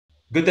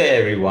Good day,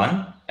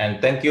 everyone, and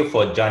thank you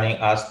for joining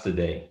us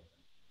today.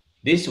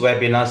 This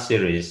webinar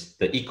series,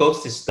 The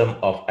Ecosystem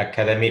of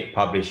Academic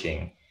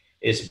Publishing,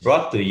 is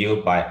brought to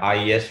you by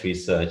IES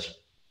Research,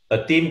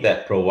 a team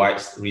that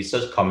provides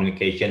research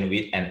communication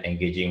with an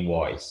engaging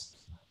voice.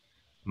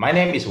 My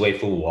name is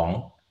Wei-Fu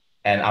Wong,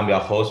 and I'm your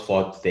host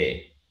for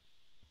today.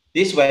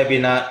 This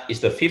webinar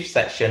is the fifth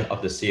section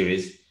of the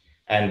series,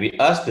 and with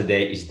us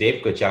today is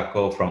Dave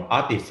Kociaco from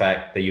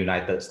Artifact, the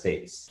United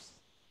States.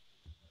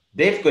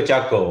 Dave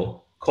Kociaco,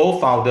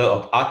 co-founder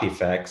of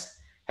Artifacts,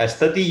 has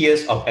 30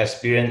 years of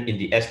experience in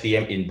the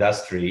STM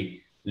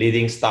industry,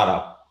 leading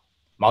startup,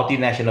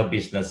 multinational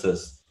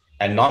businesses,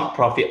 and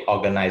nonprofit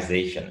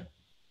organizations.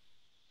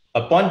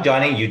 Upon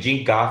joining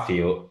Eugene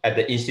Garfield at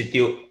the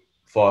Institute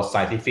for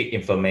Scientific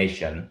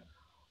Information,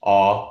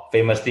 or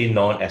famously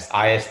known as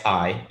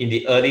ISI, in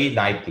the early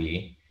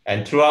 90s,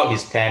 and throughout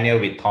his tenure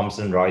with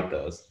Thomson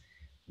Reuters,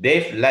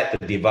 Dave led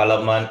the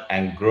development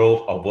and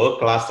growth of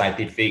world-class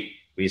scientific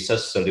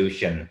research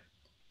solutions,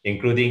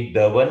 including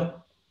Derwent,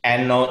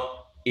 EndNote,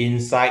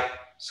 Insight,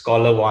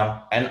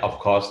 ScholarOne, and of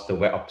course, the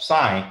Web of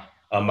Science,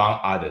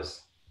 among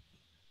others.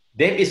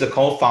 Dave is a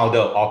co-founder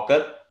of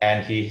ORCID,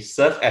 and he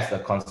serves as a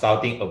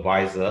consulting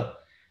advisor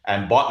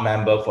and board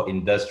member for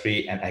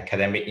industry and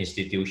academic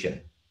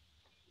institutions.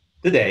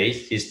 Today,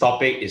 his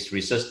topic is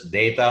research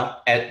data,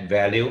 add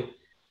value,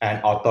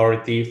 and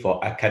authority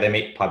for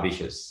academic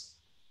publishers.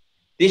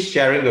 This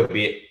sharing will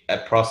be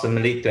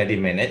approximately 20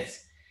 minutes,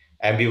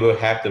 and we will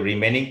have the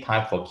remaining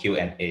time for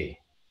Q&A.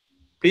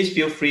 Please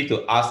feel free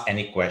to ask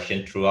any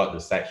question throughout the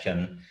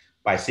section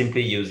by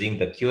simply using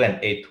the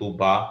Q&A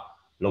toolbar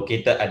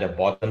located at the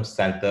bottom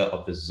center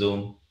of the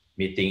Zoom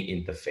meeting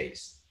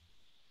interface.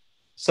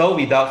 So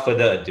without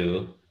further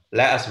ado,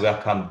 let us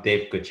welcome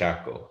Dave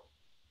Kociaco.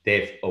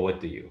 Dave, over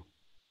to you.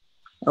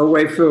 Oh,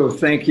 Wei-Fu,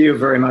 thank you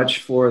very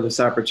much for this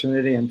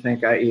opportunity, and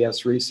thank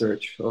IES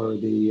Research for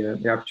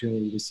the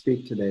opportunity to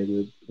speak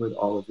today with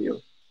all of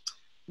you.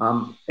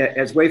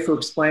 As Wei-Fu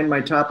explained, my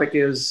topic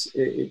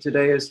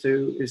today is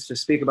to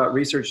speak about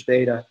research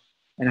data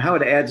and how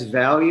it adds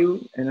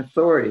value and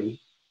authority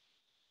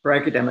for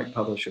academic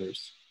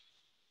publishers,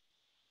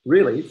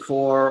 really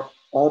for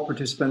all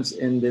participants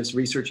in this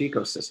research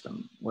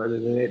ecosystem, whether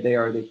they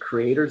are the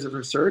creators of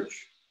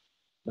research,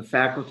 the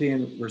faculty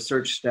and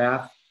research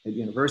staff at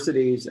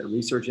universities, at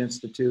research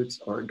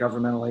institutes, or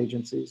governmental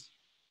agencies,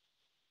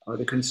 or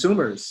the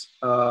consumers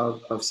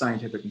of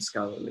scientific and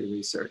scholarly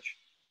research.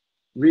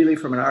 Really,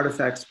 from an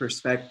Artifacts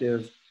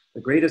perspective,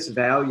 the greatest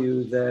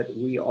value that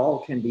we all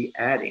can be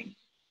adding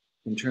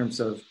in terms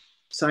of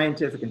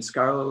scientific and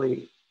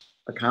scholarly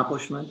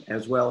accomplishment,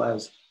 as well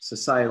as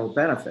societal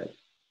benefit,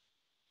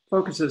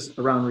 focuses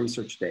around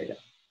research data.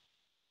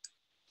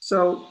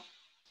 So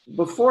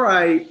before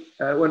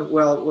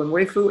when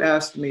Wei-Fu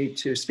asked me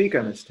to speak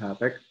on this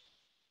topic,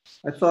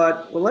 I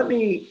thought, well, let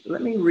me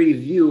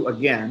review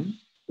again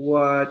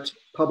what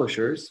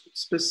publishers,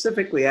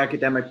 specifically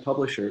academic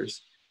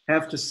publishers,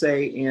 have to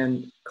say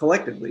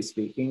collectively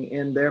speaking,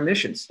 in their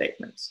mission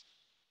statements.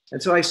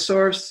 And so I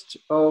sourced,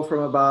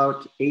 from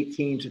about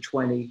 18 to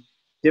 20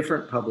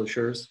 different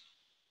publishers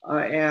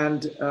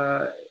and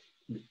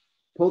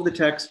pulled the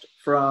text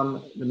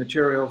from the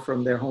material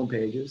from their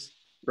homepages,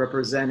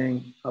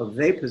 representing how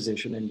they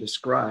position and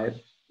describe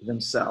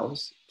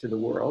themselves to the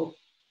world,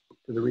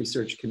 to the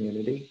research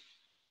community,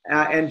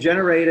 and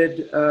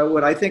generated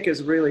what I think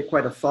is really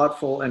quite a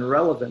thoughtful and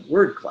relevant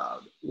word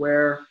cloud,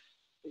 where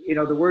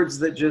the words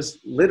that just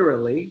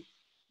literally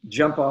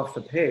jump off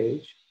the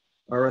page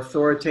are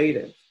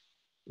authoritative,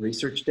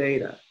 research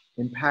data,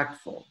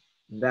 impactful,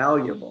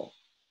 valuable.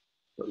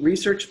 But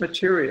research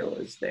material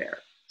is there,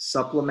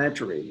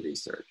 supplementary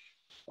research,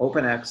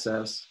 open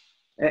access,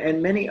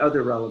 and many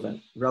other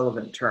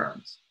relevant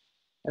terms.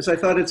 And so I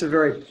thought it's a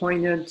very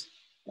poignant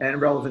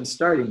and relevant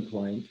starting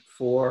point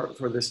for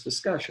this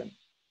discussion.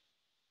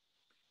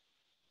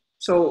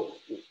 So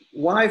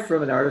why,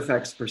 from an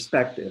Artifacts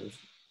perspective,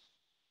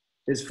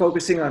 is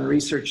focusing on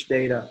research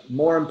data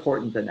more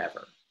important than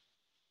ever?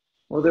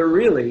 Well, there are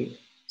really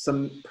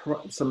some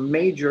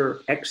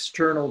major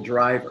external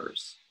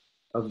drivers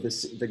of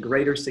the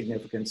greater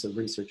significance of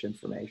research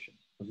information,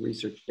 of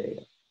research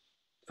data.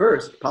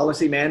 First,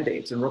 policy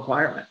mandates and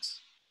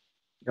requirements.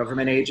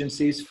 Government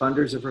agencies,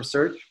 funders of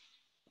research,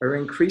 are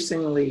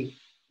increasingly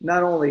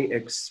not only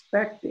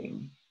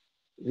expecting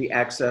the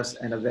access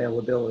and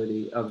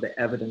availability of the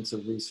evidence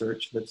of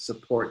research that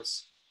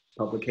supports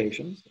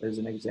publications, as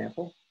an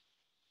example,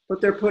 but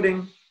they're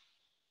putting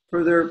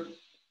further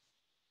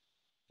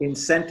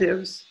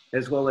incentives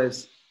as well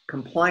as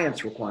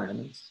compliance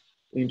requirements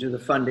into the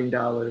funding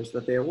dollars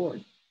that they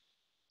award.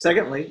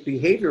 Secondly,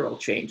 behavioral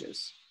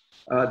changes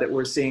that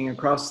we're seeing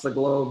across the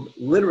globe,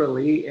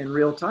 literally in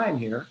real time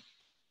here,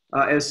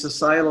 as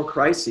societal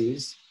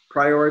crises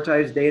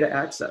prioritize data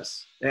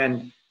access.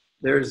 And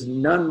there's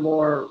none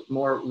more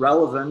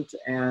relevant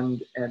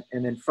and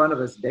in front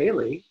of us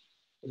daily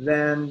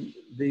than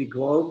the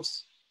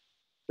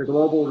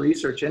global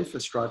research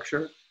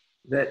infrastructure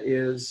that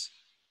is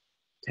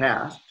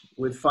tasked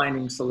with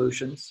finding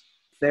solutions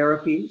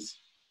therapies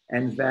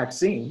and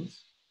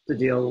vaccines to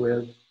deal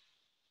with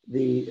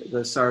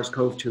the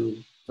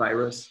SARS-CoV-2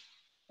 virus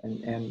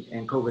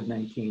and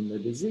COVID-19, the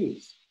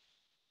disease.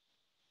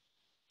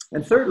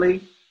 And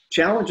thirdly,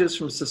 challenges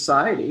from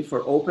society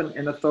for open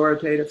and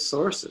authoritative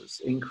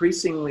sources.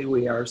 Increasingly,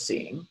 we are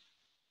seeing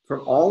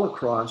from all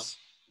across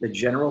the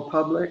general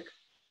public,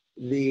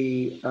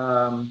 the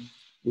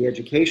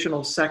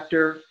educational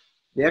sector,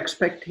 the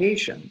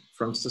expectation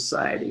from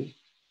society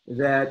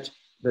that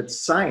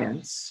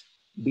science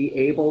be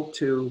able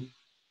to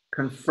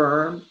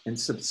confirm and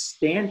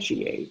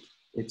substantiate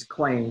its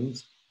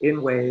claims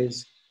in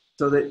ways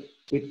so that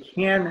it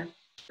can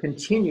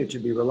continue to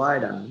be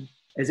relied on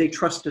as a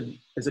trusted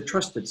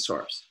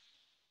source.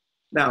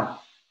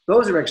 Now,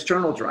 those are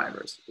external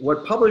drivers.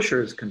 What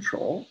publishers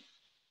control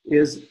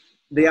is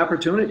the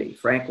opportunity,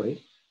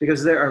 frankly,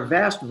 because there are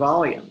vast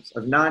volumes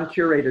of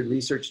non-curated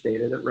research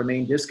data that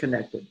remain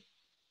disconnected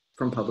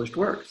from published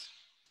works.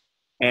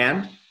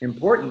 And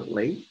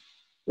importantly,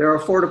 there are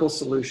affordable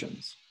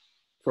solutions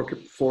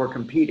for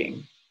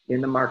competing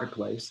in the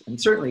marketplace and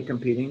certainly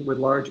competing with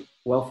large,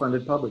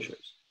 well-funded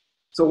publishers.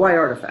 So why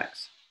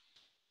artifacts?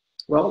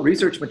 Well,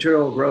 research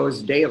material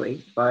grows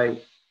daily by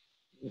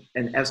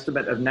an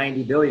estimate of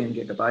 90 billion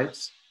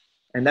gigabytes,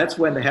 and that's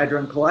when the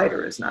Hadron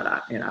Collider is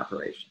not in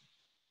operation.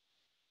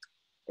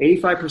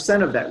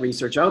 85% of that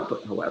research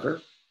output,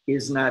 however,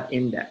 is not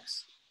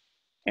indexed.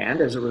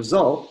 And as a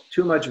result,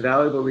 too much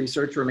valuable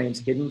research remains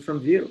hidden from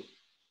view.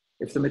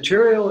 If the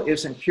material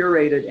isn't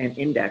curated and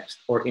indexed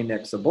or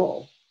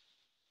indexable,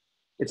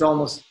 it's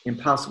almost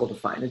impossible to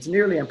find. It's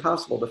nearly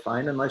impossible to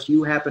find unless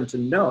you happen to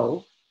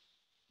know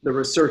the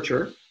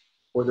researcher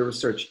or the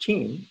research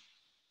team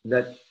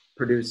that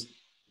produced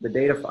the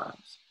data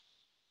files.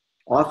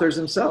 Authors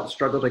themselves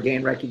struggle to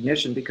gain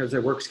recognition because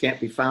their works can't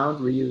be found,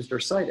 reused, or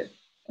cited.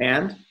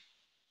 And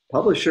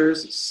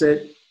publishers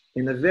sit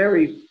in the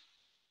very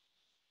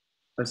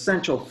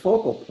essential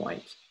focal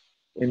point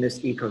in this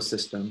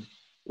ecosystem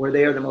where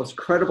they are the most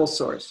credible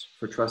source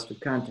for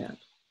trusted content.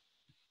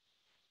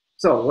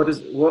 So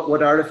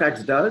what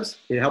Artifacts does,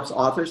 it helps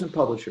authors and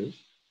publishers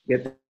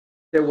get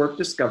their work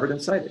discovered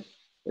and cited.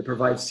 It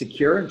provides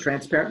secure and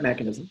transparent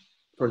mechanism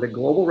for the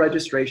global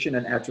registration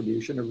and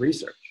attribution of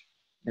research.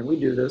 And we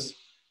do this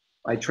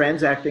by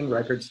transacting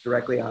records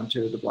directly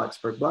onto the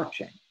Bloxburg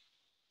blockchain.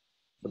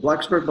 The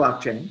Bloxburg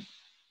blockchain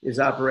is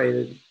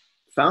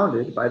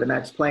founded by the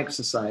Max Planck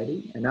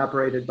Society and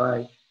operated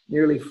by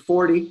nearly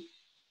 40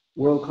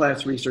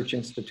 world-class research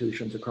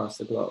institutions across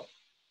the globe.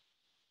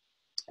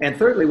 And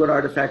thirdly, what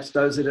Artifacts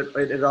does,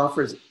 it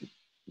offers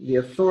the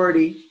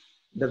authority,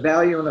 the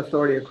value and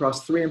authority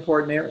across three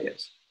important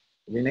areas.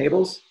 It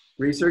enables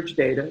research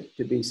data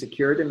to be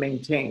secured and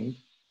maintained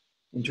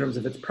in terms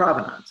of its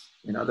provenance.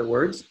 In other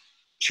words,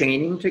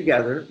 chaining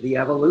together the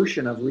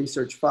evolution of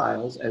research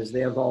files as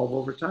they evolve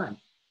over time.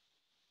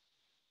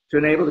 To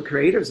enable the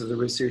creators of the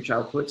research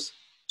outputs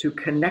to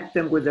connect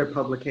them with their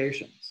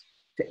publications,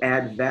 to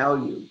add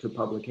value to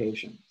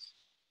publications.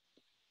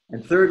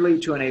 And thirdly,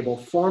 to enable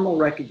formal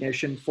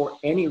recognition for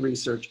any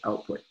research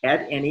output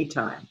at any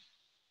time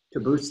to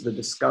boost the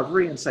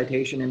discovery and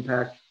citation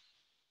impact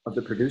of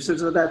the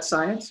producers of that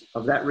science,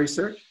 of that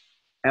research,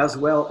 as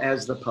well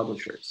as the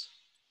publishers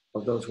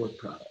of those work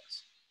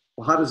products.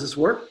 Well, how does this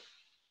work?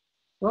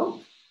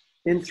 Well,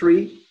 in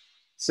three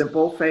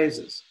simple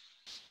phases.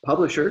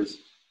 Publishers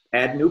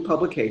add new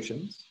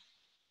publications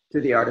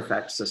to the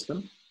Artifact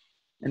system,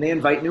 and they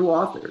invite new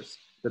authors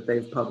that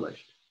they've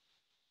published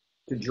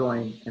to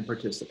join and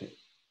participate.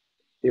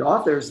 The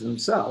authors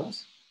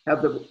themselves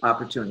have the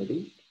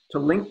opportunity to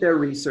link their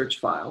research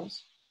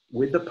files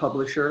with the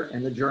publisher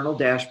and the journal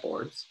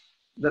dashboards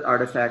that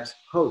Artifacts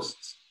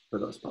hosts for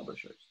those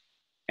publishers.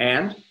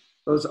 And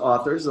those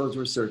authors, those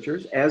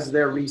researchers, as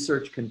their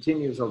research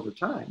continues over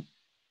time,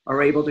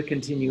 are able to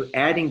continue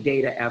adding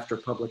data after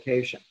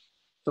publication.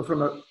 So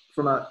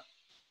from a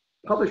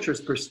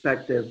publisher's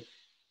perspective,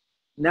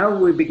 now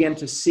we begin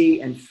to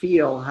see and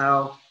feel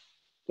how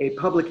a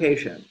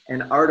publication,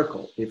 an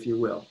article, if you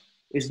will,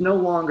 is no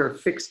longer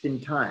fixed in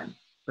time,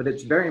 but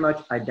it's very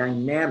much a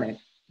dynamic,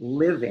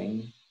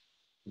 living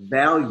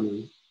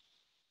value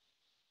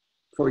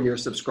for your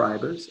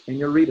subscribers and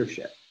your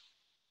readership.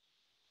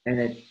 And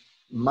it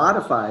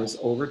modifies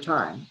over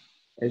time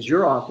as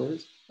your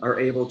authors are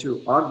able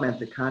to augment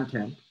the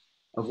content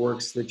of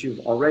works that you've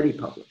already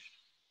published.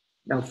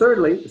 Now,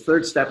 thirdly, the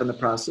third step in the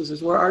process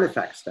is where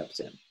Artifact steps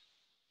in,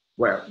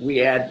 where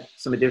we add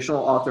some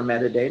additional author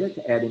metadata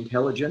to add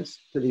intelligence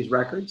to these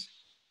records.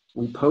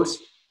 We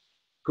post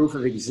proof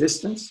of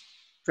existence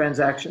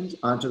transactions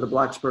onto the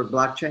Bloxburg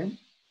blockchain.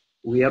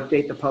 We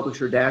update the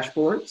publisher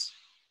dashboards.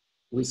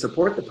 We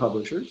support the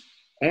publishers,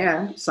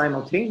 and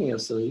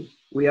simultaneously,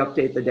 we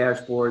update the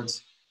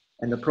dashboards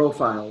and the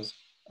profiles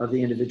of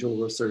the individual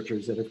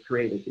researchers that have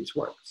created these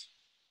works.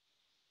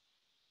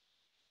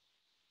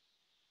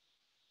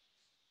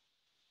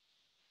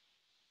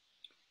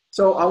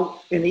 So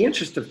in the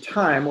interest of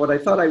time, what I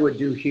thought I would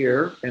do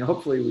here, and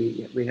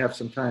hopefully we have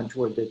some time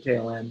toward the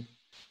tail end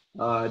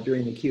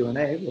during the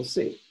Q&A, we'll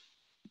see.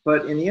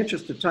 But in the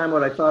interest of time,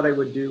 what I thought I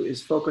would do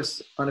is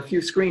focus on a few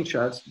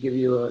screenshots to give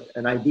you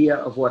an idea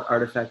of what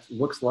Artifacts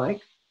looks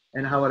like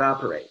and how it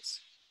operates.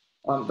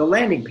 The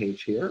landing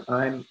page here,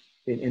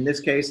 in this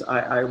case,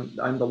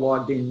 I'm the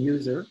logged in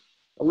user.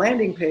 The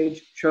landing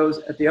page shows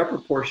at the upper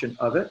portion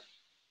of it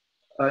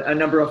a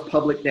number of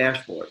public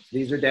dashboards.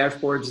 These are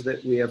dashboards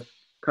that we have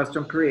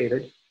custom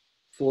created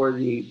for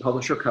the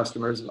publisher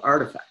customers of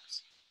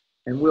Artifacts.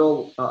 And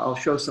I'll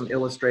show some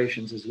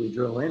illustrations as we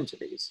drill into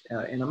these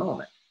in a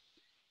moment.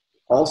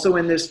 Also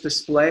in this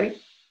display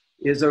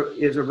is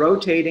a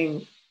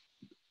rotating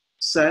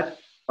set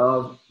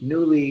of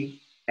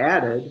newly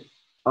added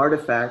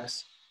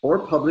artifacts or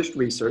published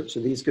research. So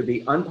these could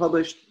be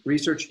unpublished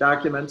research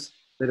documents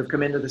that have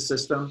come into the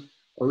system,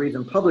 or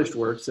even published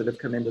works that have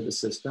come into the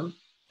system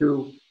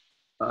through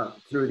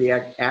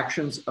the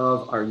actions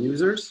of our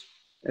users,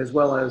 as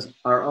well as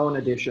our own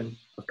addition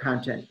of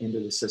content into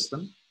the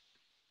system.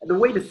 And the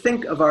way to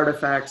think of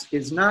Artifacts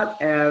is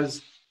not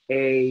as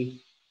an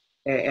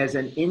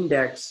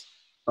index,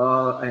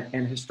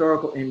 an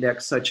historical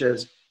index such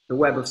as the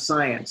Web of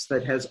Science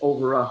that has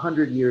over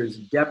 100 years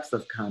depth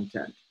of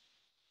content.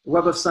 The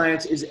Web of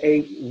Science is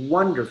a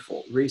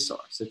wonderful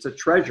resource. It's a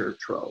treasure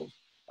trove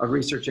of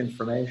research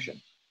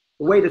information.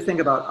 The way to think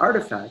about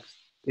Artifacts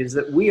is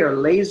that we are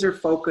laser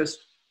focused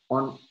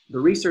on the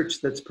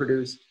research that's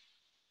produced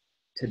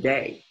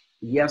today,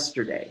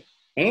 yesterday,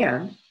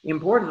 and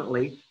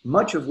importantly,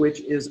 much of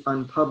which is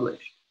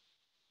unpublished,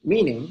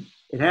 meaning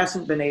it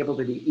hasn't been able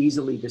to be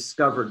easily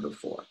discovered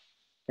before.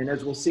 And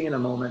as we'll see in a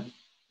moment,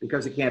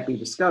 because it can't be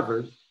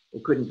discovered,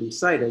 it couldn't be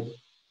cited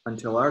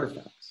until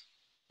Artifacts.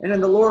 And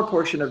in the lower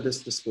portion of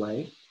this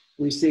display,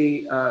 we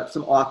see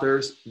some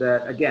authors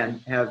that,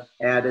 again, have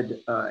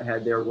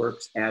had their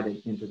works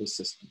added into the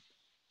system.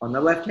 On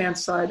the left-hand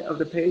side of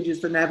the page is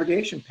the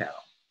navigation panel,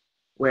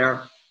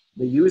 where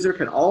the user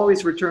can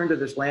always return to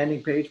this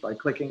landing page by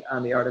clicking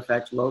on the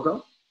Artifacts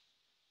logo.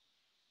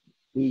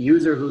 The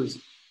user who's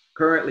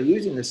currently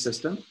using the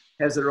system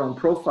has their own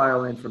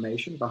profile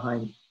information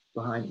behind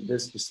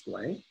this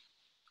display.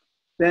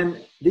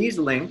 Then these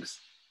links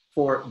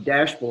for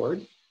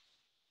dashboard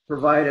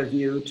provide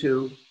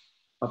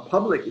a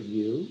public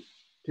view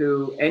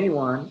to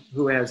anyone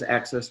who has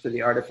access to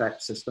the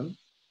Artifact system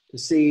to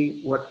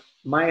see what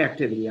my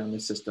activity on the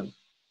system,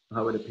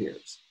 how it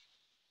appears.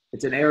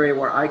 It's an area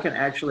where I can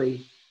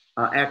actually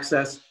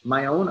access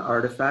my own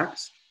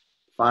artifacts,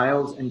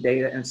 files and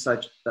data and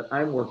such that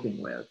I'm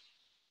working with.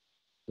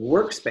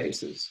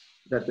 Workspaces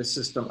that the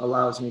system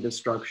allows me to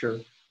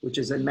structure, which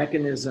is a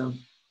mechanism,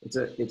 it's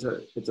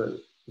a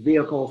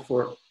vehicle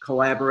for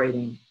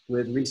collaborating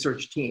with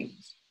research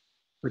teams,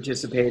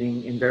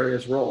 participating in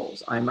various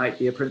roles. I might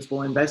be a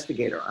principal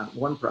investigator on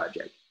one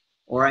project,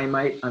 or I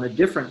might, on a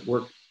different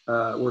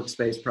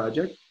workspace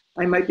project,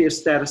 I might be a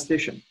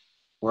statistician,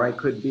 or I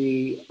could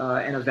be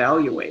an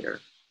evaluator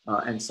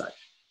and such.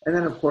 And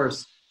then, of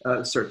course,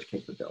 search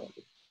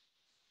capability.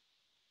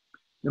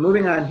 Now,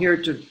 moving on here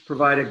to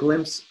provide a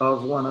glimpse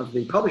of one of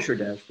the publisher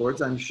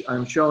dashboards,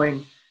 I'm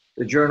showing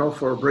the Journal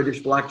for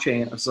British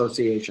Blockchain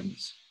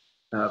Association's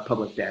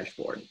public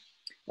dashboard.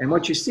 And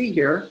what you see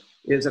here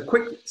is a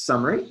quick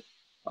summary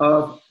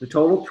of the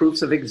total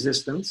proofs of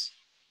existence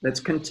that's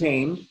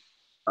contained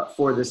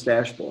for this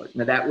dashboard.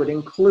 Now, that would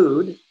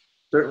include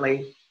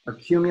certainly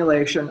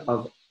accumulation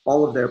of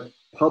all of their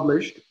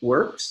published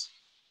works.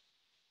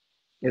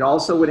 It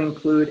also would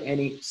include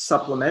any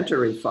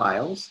supplementary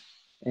files,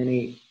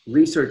 any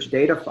research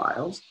data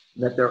files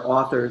that their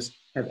authors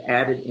have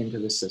added into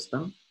the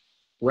system,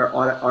 where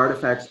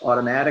Artifacts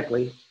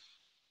automatically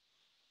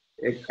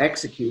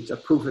executes a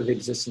proof of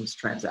existence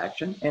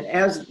transaction. And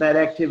as that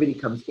activity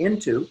comes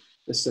into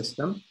the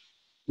system,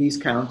 these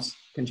counts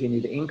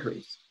continue to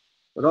increase.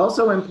 But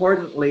also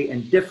importantly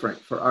and different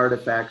for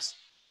Artifacts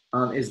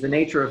is the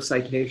nature of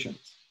citations.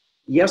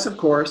 Yes, of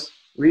course,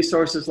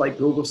 resources like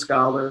Google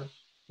Scholar,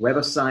 Web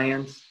of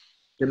Science,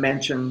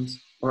 Dimensions,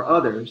 or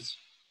others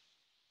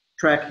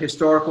track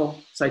historical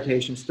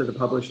citations to the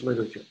published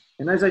literature.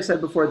 And as I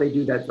said before, they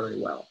do that very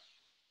well.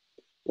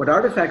 What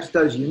Artifacts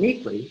does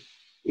uniquely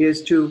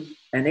is to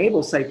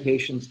enable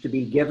citations to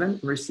be given,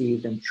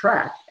 received, and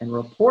tracked and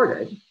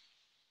reported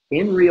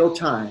in real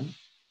time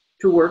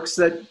to works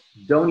that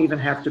don't even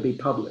have to be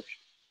published.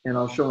 And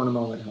I'll show in a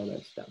moment how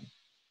that's done.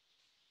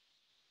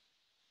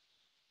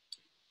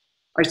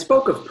 I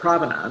spoke of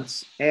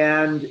provenance,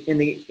 and in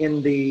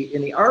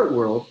the art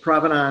world,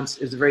 provenance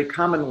is a very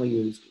commonly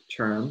used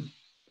term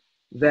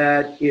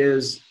that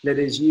is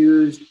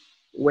used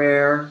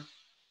where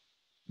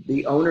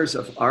the owners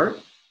of art,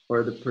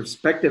 or the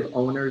prospective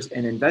owners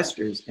and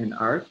investors in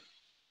art,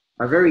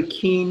 are very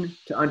keen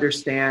to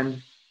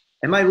understand,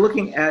 am I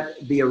looking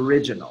at the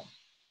original?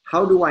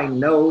 How do I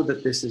know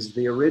that this is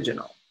the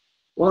original?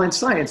 Well, in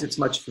science, it's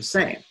much the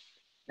same.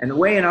 And the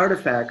way in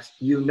Artifacts,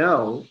 you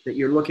know that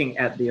you're looking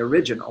at the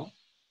original,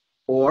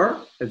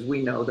 or as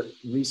we know that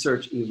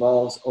research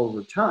evolves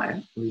over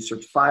time,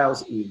 research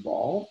files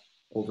evolve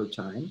over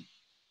time.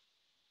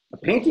 A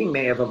painting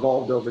may have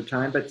evolved over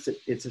time, but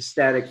it's a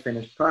static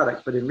finished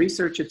product. But in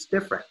research, it's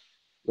different.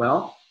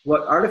 Well,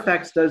 what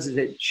Artifacts does is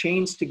it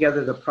chains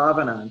together the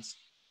provenance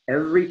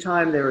every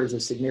time there is a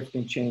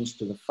significant change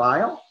to the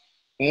file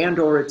and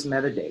or its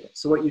metadata.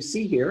 So what you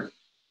see here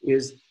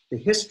is the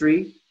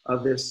history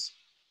of this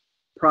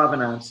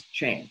provenance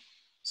chain.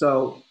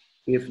 So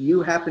if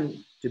you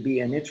happen to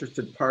be an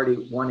interested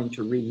party wanting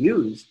to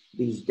reuse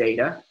these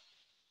data,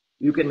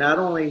 you can not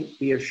only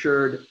be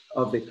assured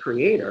of the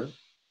creator,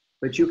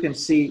 but you can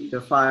see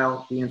the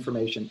file, the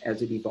information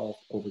as it evolved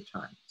over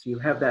time. So you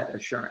have that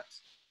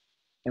assurance.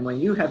 And when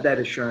you have that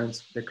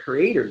assurance, the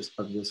creators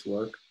of this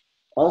work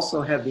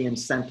also have the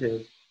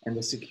incentive and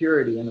the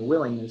security and the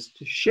willingness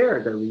to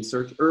share their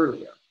research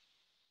earlier.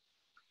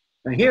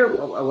 Now here,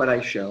 what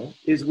I show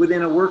is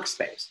within a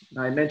workspace.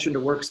 Now, I mentioned a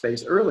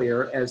workspace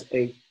earlier as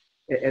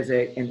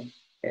an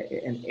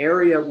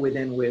area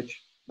within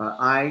which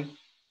I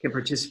can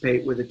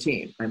participate with a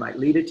team. I might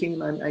lead a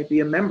team, I might be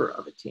a member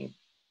of a team.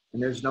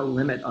 And there's no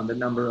limit on the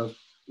number of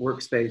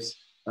workspaces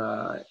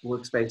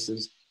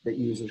that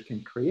users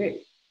can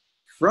create.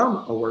 From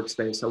a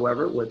workspace,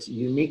 however, what's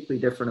uniquely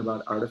different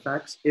about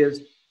Artifacts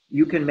is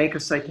you can make a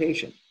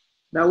citation.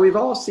 Now, we've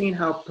all seen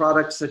how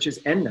products such as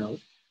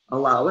EndNote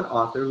allow an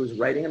author who's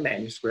writing a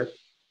manuscript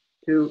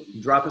to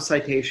drop a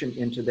citation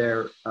into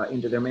their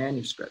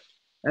manuscript.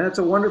 And it's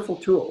a wonderful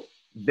tool.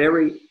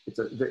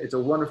 It's a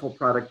wonderful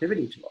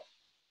productivity tool.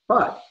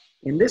 But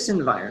in this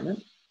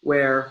environment,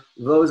 where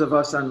those of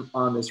us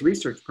on this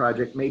research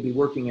project may be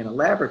working in a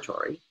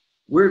laboratory,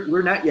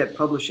 we're not yet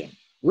publishing.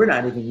 We're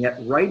not even yet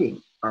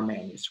writing our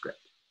manuscript.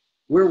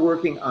 We're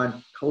working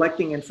on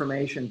collecting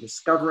information,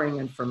 discovering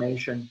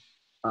information,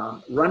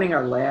 running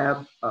our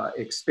lab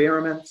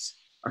experiments,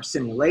 our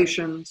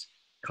simulations,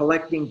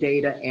 collecting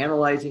data,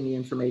 analyzing the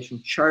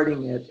information,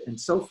 charting it, and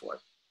so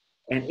forth.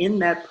 And in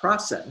that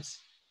process,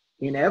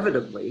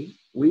 inevitably,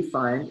 we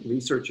find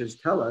researchers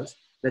tell us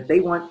that they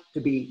want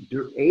to be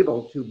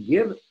able to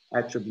give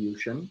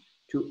attribution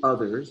to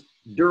others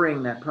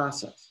during that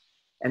process.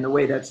 And the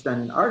way that's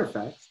done in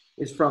Artifacts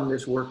is from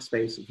this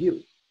workspace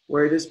view,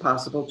 where it is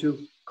possible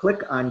to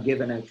click on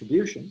give an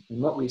attribution.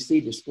 And what we see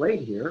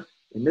displayed here,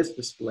 in this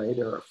display,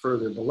 there are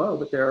further below,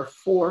 but there are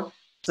 4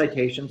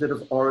 citations that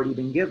have already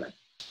been given.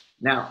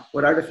 Now,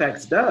 what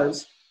Artifacts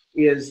does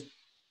is,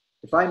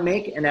 if I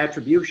make an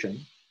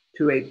attribution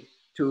to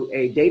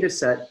a data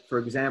set, for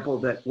example,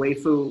 that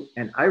Wei-Fu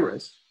and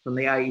Iris from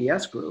the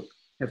IES group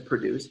have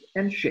produced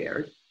and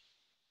shared,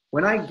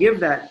 when I give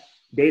that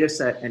data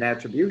set an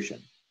attribution,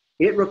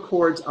 it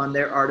records on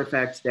their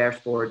Artifacts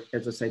dashboard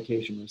as a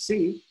citation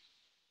received,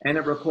 and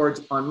it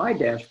records on my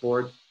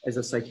dashboard as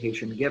a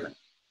citation given.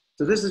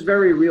 So this is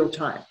very real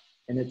time,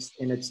 and it's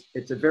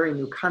a very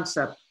new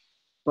concept,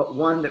 but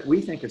one that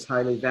we think is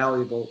highly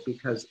valuable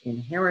because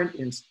inherent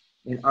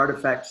in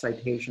Artifact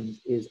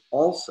citations is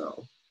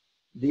also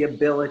the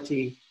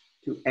ability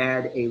to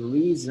add a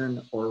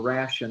reason or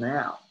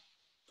rationale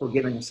for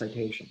giving a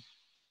citation.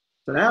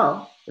 So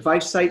now, if I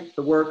cite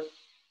the work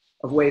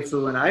of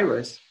Wei-Fu and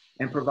Iris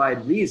and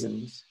provide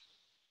reasons,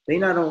 they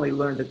not only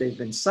learn that they've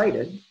been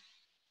cited,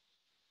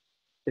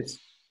 it's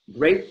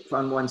great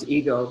on one's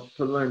ego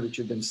to learn that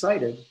you've been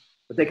cited,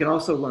 but they can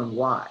also learn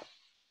why.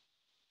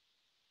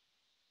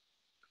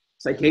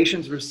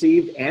 Citations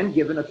received and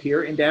given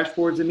appear in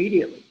dashboards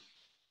immediately.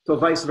 So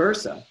vice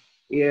versa,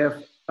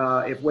 if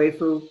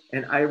Wei-Fu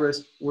and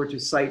Iris were to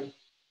cite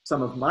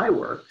some of my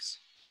works,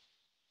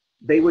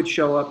 they would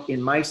show up in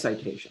my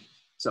citations.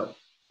 So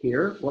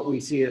here, what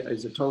we see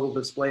is a total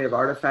display of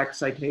Artifact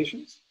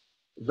citations,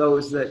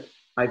 those that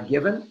I've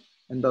given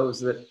and those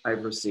that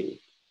I've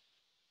received.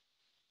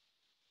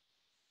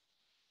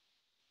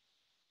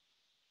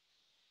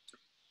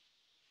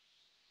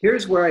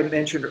 Here's where I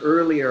mentioned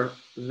earlier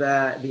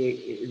that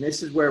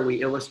this is where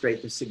we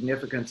illustrate the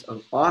significance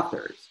of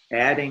authors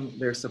adding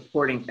their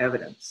supporting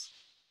evidence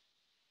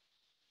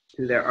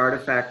to their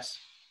Artifacts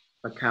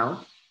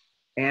account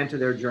and to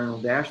their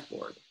journal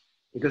dashboard.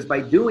 Because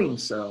by doing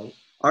so,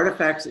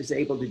 Artifacts is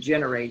able to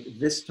generate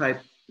this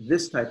type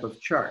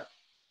of chart.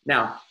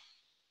 Now,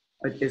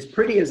 as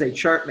pretty as a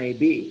chart may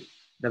be,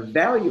 the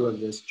value of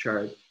this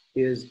chart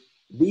is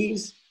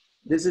this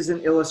is an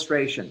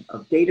illustration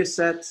of data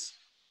sets,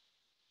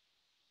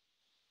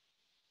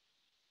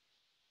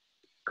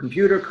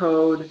 computer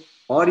code,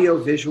 audio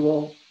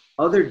visual,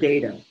 other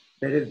data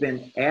that have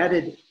been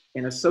added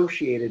and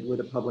associated with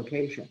a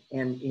publication.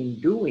 And in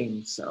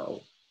doing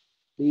so,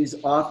 these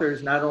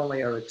authors not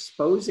only are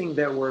exposing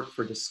their work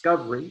for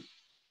discovery,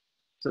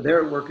 so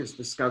their work is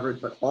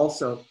discovered, but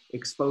also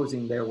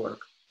exposing their work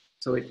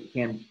so it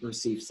can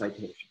receive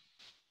citation.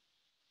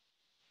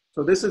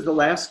 So this is the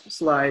last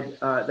slide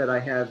that I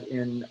have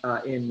in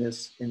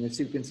the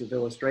sequence of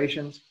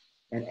illustrations.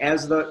 And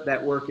as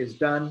that work is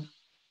done,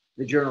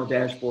 the journal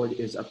dashboard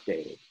is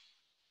updated.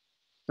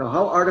 So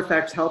how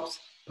Artifacts helps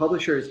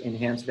publishers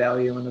enhance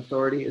value and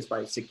authority is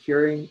by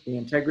securing the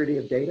integrity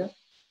of data,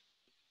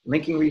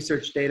 linking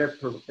research data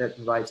that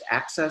provides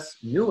access,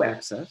 new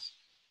access,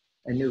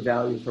 and new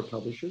value for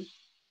publishers,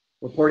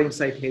 reporting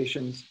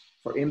citations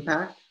for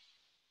impact,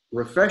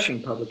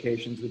 refreshing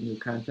publications with new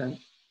content,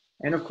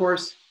 and of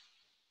course,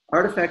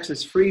 Artifacts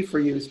is free for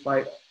use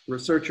by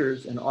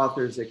researchers and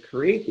authors that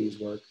create these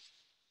works,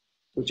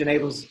 which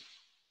enables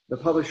the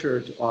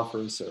publisher to offer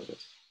a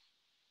service.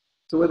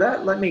 So with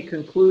that, let me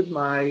conclude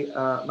my,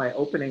 my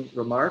opening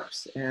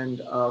remarks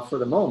and for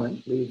the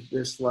moment, leave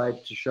this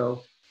slide to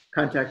show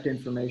contact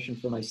information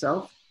for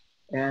myself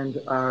and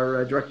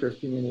our Director of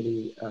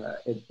Community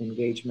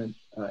Engagement,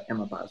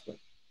 Emma Boswick.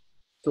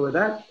 So with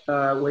that,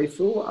 Wei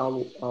Fu,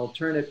 I'll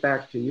turn it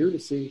back to you to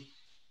see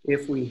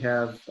if we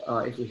have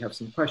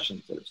some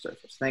questions that have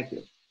surfaced. Thank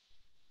you.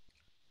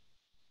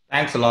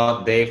 Thanks a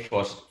lot, Dave,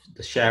 for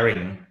the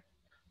sharing.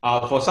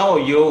 For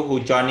some of you who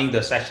joining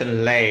the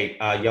session late,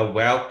 you're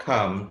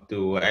welcome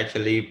to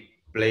actually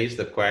place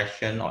the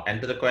question or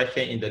enter the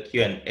question in the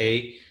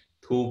Q&A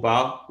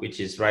toolbar, which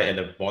is right at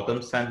the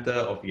bottom center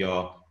of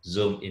your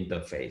Zoom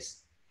interface.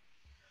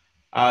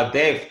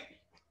 Dave,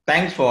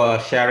 thanks for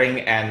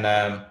sharing.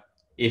 And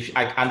if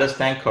I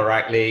understand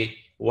correctly,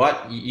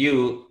 what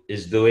you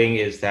is doing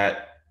is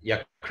that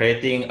you're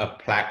creating a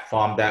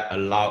platform that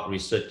allows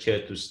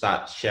researchers to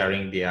start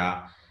sharing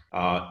their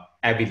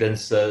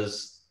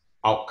evidences,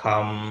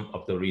 outcome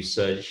of the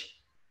research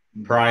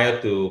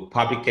prior to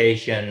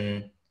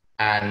publication,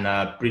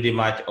 and pretty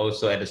much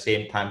also at the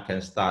same time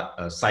can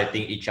start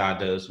citing each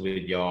other's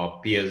with your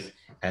peers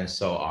and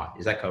so on.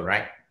 Is that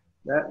correct?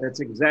 That's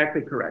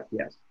exactly correct,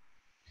 yes.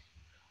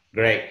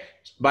 Great.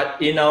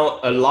 But you know,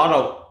 a lot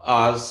of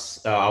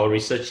us, our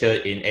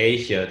researchers in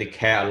Asia, they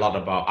care a lot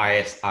about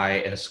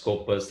ISI and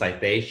Scopus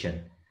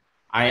citation.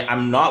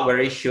 I'm not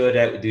very sure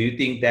that, do you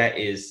think that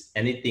is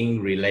anything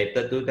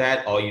related to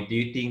that? Or do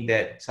you think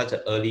that such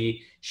an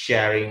early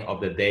sharing of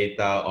the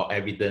data or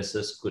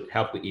evidences could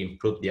help to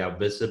improve their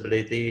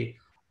visibility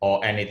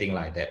or anything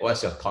like that?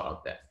 What's your thought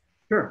of that?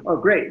 Sure. Oh,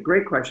 great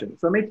question.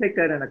 So let me take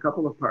that in a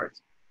couple of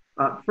parts.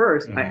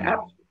 First, I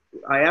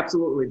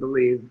absolutely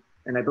believe,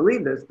 and I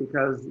believe this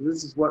because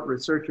this is what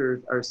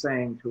researchers are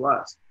saying to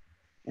us,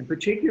 and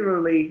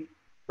particularly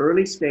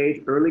early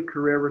stage, early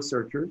career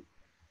researchers.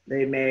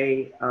 They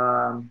may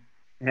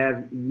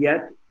have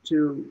yet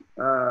to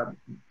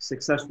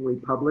successfully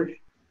publish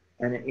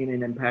in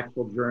an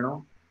impactful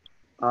journal,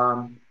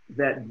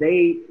 that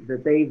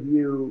they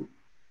view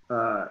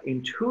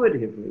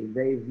intuitively,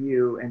 they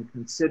view and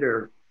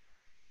consider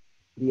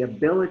the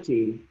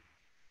ability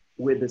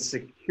with the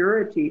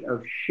security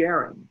of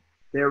sharing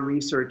their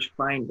research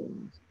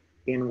findings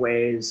in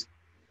ways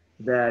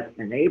that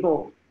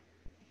enable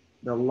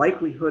the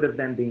likelihood of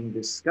them being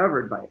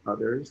discovered by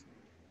others,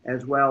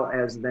 as well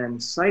as then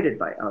cited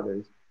by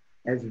others,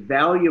 as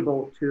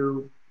valuable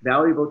to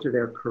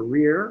their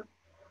career,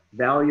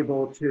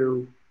 valuable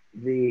to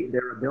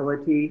their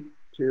ability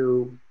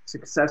to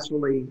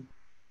successfully,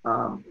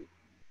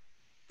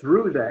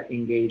 through that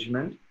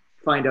engagement,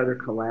 find other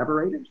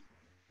collaborators,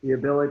 the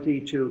ability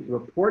to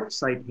report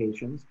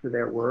citations to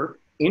their work,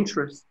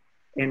 interest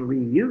and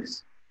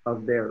reuse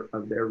of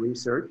their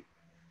research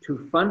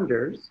to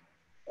funders,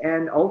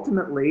 and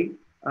ultimately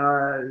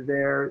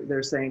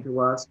they're saying to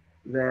us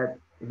that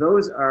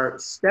those are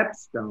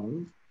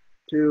stepstones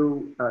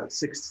to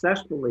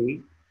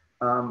successfully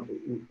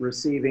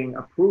receiving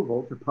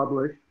approval to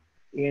publish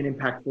in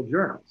impactful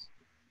journals.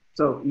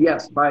 So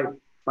yes, by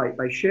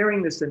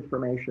sharing this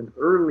information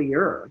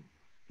earlier,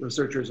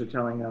 researchers are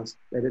telling us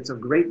that it's of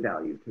great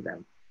value to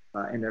them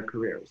in their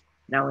careers.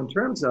 Now, in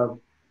terms of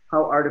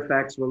how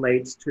artifacts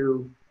relates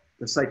to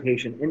the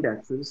citation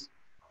indexes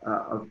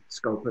of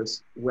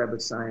Scopus, Web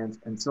of Science,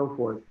 and so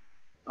forth,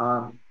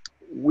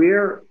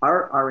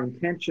 our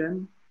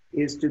intention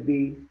is to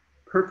be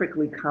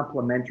perfectly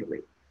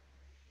complementary,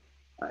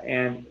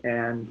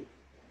 and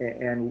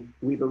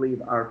we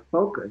believe our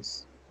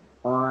focus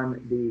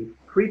on the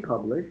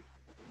pre-published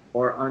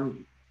or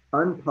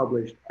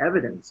unpublished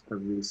evidence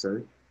of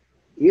research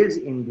is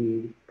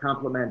indeed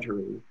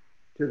complementary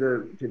to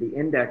the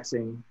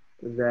indexing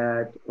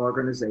that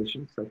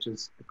organizations such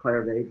as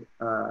Clarivate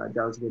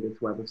does with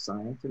its Web of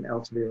Science and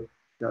Elsevier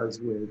does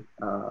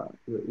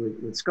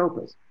with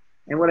Scopus.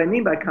 And what I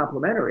mean by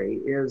complementary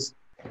is,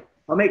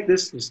 I'll make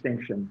this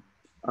distinction.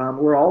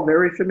 We're all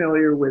very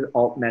familiar with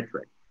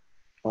altmetrics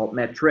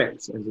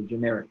as a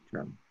generic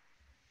term.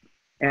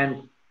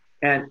 And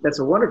that's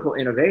a wonderful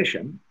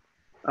innovation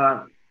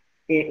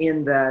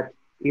in that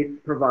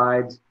it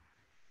provides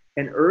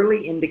an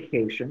early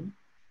indication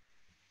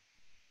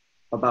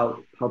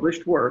about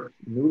published work,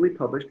 newly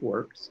published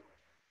works,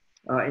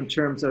 in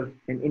terms of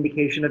an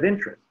indication of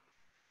interest.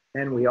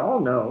 And we all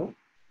know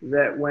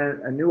that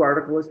when a new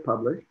article is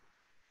published,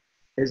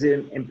 as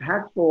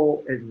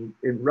impactful,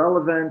 as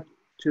relevant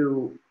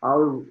to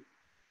our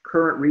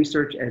current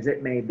research as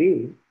it may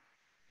be,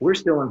 we're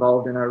still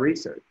involved in our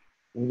research.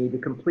 We need to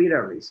complete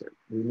our research.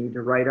 We need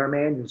to write our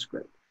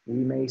manuscript. We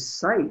may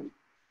cite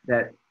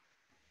that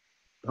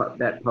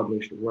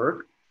published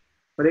work,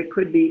 but it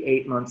could be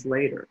 8 months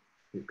later.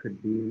 It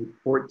could be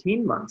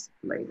 14 months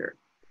later.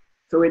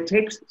 So it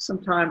takes some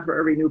time for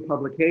every new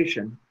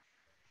publication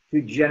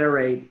to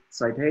generate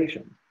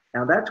citations.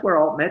 Now that's where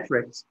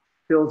altmetrics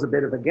fills a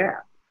bit of a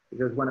gap,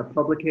 because when a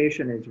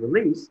publication is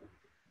released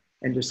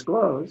and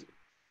disclosed,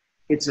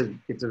 it's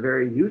a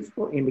very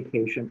useful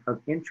indication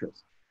of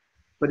interest,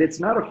 but it's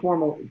not a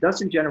formal, it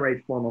doesn't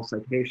generate formal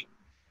citations.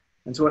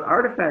 And so what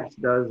Artifacts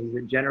does is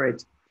it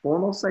generates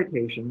formal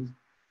citations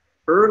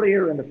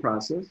earlier in the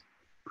process,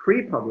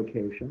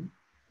 pre-publication,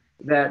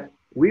 that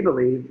we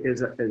believe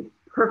is a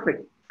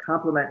perfect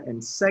complement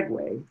and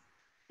segue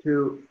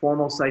to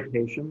formal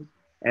citations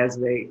as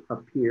they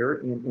appear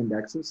in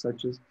indexes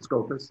such as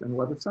Scopus and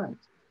Web of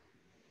Science.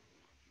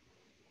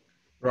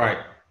 Right.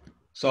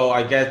 So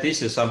I guess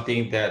this is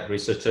something that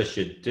researchers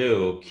should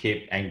do,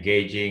 keep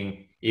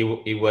engaging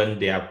even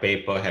their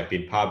paper have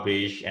been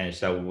published and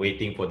start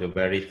waiting for the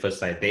very first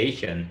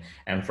citation.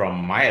 And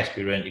from my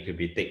experience, it could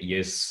take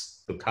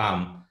years to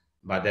come,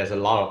 but there's a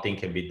lot of things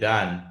can be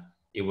done,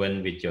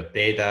 even with your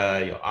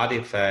data, your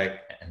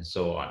artifact, and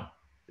so on.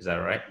 Is that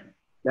right?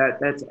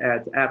 That's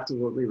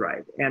absolutely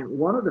right. And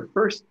one of the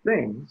first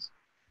things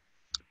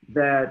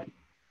that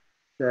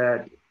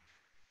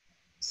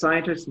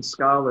scientists and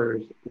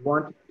scholars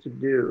want to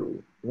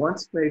do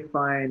once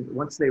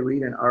they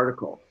read an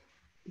article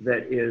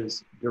that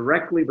is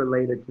directly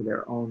related to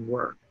their own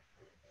work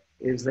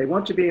is they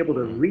want to be able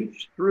to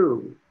reach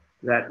through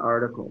that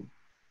article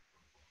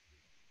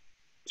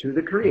to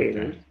the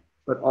creators,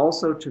 but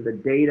also to the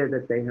data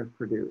that they have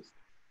produced.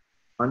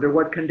 Under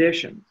what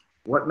conditions,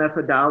 what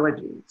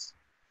methodologies,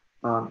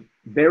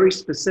 very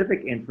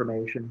specific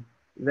information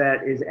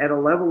that is at a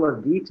level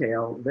of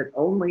detail that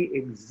only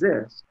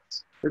exists.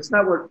 That's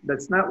not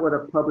what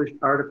a published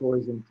article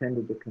is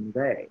intended to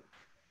convey.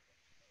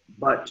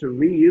 But to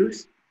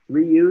reuse,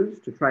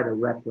 to try to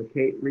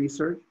replicate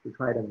research, to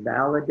try to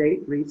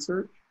validate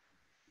research,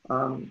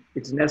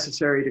 it's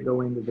necessary to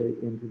go into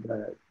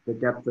the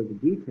depth of the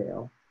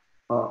detail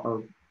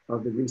of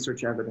the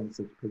research evidence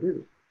that's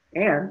produced.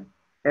 And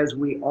as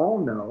we all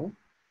know,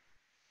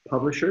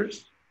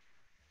 publishers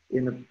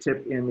in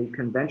the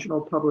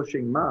conventional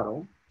publishing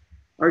model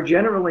are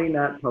generally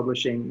not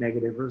publishing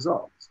negative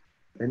results.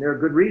 And there are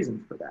good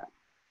reasons for that.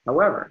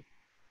 However,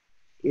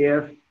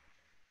 if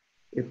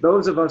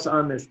those of us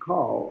on this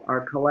call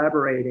are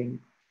collaborating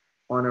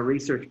on a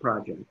research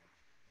project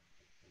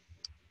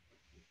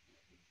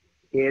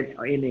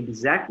in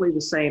exactly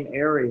the same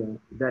area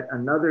that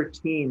another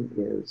team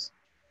is,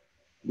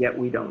 yet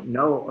we don't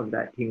know of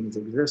that team's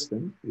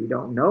existence, we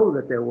don't know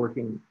that they're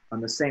working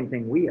on the same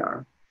thing we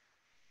are,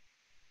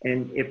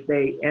 and if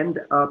they end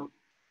up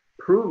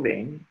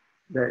proving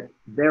that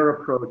their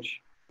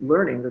approach,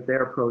 learning that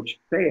their approach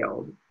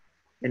failed,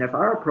 and if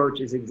our approach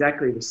is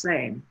exactly the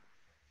same,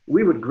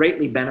 we would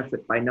greatly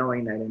benefit by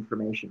knowing that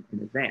information in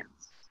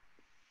advance.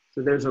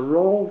 So there's a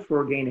role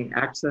for gaining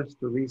access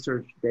to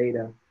research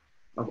data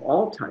of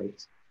all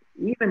types,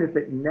 even if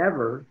it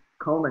never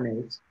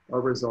culminates or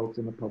results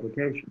in a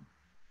publication.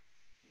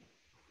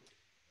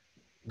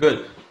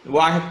 Good.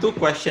 Well, I have two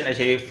questions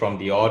actually from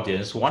the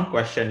audience. One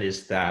question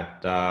is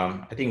that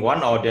I think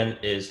one audience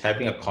is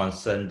having a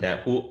concern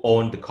that who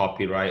own the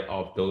copyright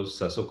of those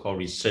so-called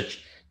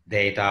research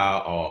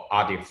data or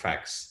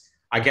artifacts.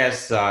 I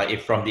guess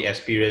if from the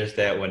experience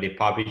that when they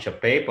publish a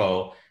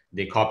paper,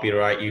 the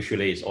copyright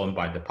usually is owned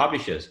by the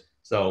publishers.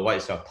 So what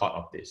is your thought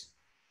of this?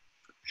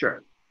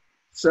 Sure.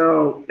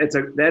 So it's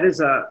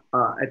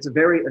a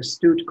very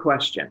astute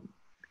question,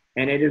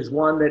 and it is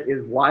one that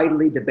is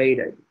widely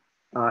debated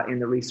in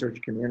the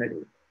research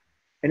community.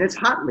 And it's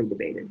hotly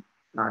debated,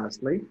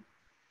 honestly.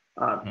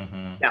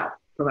 Now,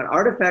 from an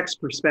artifacts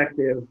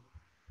perspective,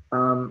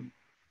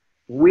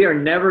 we are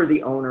never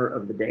the owner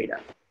of the data.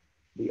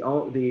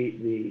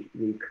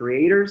 The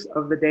creators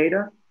of the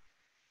data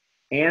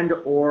and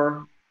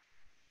or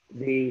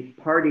the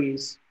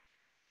parties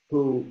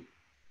who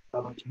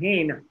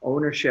obtain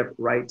ownership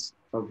rights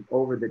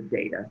over the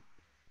data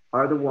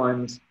are the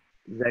ones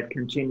that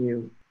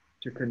continue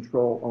to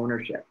control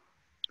ownership.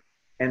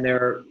 And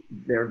there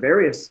are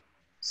various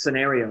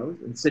scenarios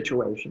and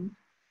situations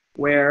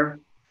where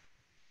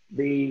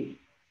the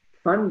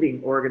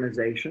funding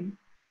organization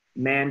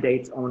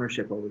mandates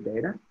ownership over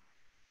data,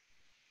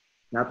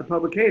 not the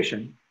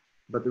publication,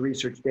 but the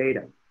research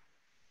data.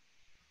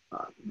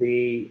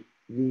 The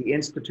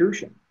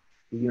institution,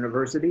 the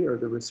university or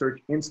the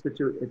research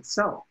institute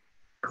itself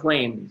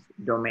claims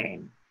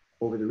domain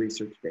over the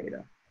research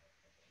data.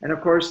 And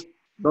of course,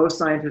 those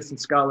scientists and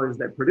scholars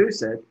that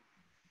produce it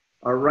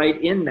are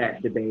right in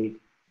that debate,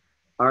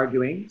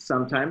 arguing,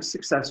 sometimes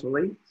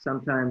successfully,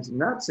 sometimes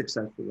not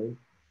successfully,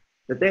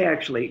 that they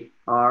actually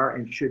are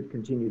and should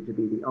continue to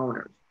be the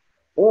owners,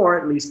 or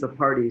at least the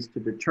parties to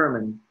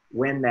determine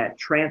when that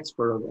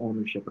transfer of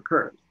ownership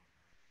occurs.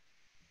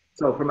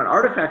 So from an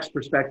artifacts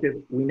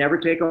perspective, we never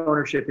take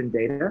ownership in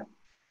data.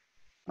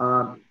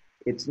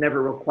 It's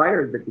never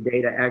required that the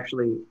data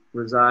actually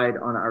reside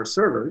on our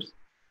servers.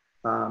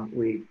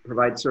 We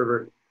provide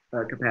server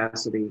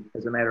capacity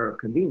as a matter of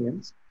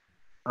convenience.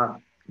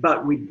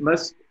 But we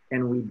must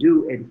and we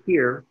do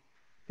adhere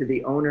to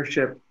the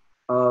ownership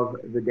of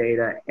the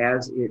data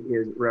as it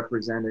is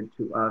represented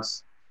to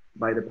us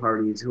by the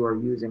parties who are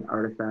using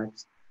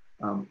artifacts,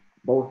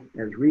 both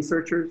as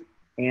researchers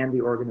and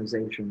the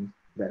organizations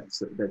that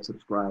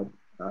subscribe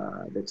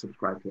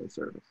to a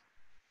service.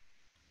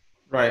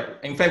 Right.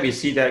 In fact, we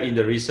see that in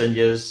the recent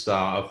years,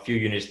 a few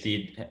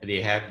universities,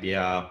 they have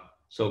their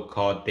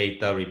so-called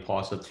data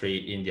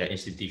repository in their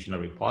institutional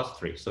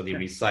repository. So they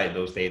recite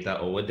those data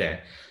over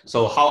there.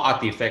 So how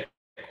Artifact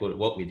could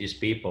work with these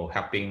people,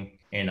 helping,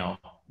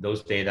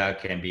 those data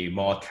can be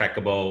more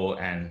trackable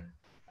and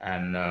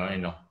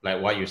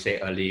like what you say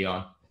early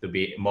on, to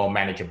be more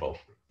manageable.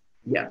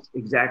 Yes,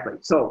 exactly.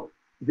 So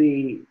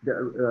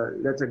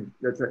that's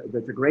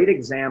a great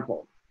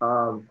example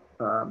of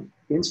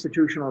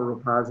institutional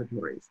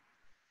repositories,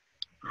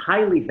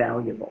 highly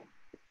valuable,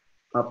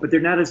 but they're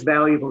not as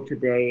valuable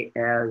today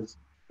as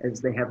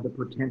they have the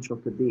potential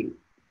to be.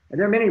 And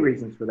there are many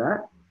reasons for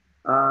that.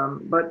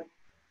 But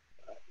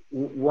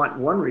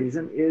one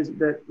reason is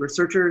that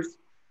researchers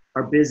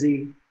are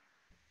busy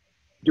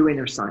doing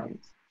their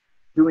science,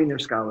 doing their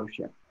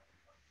scholarship.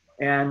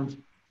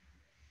 And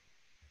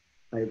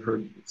I've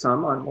heard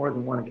some on more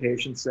than one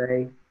occasion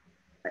say,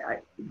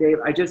 Dave,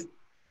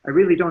 I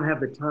really don't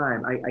have the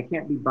time. I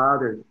can't be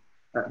bothered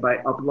by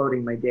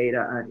uploading my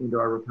data into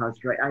our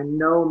repository. I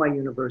know my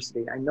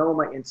university, I know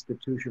my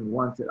institution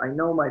wants it. I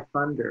know my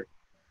funder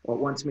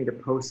wants me to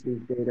post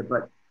these data,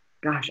 but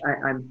gosh,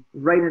 I'm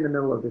right in the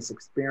middle of this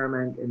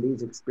experiment and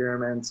these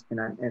experiments, and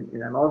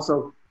I'm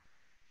also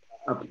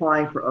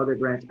applying for other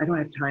grants. I don't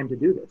have time to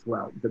do this.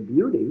 Well, the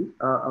beauty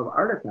of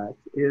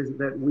Artifacts is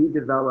that we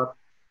develop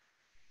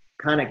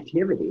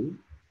connectivity,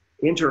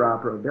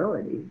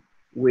 interoperability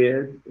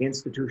with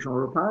institutional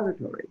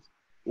repositories,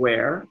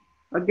 where,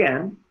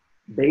 again,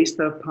 based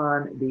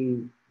upon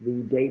the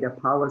data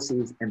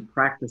policies and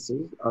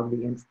practices of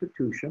the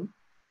institution,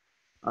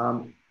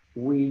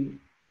 we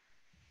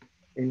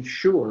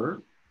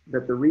ensure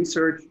that the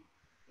research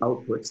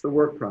outputs, the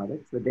work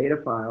products, the data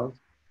files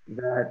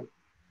that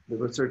the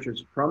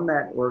researchers from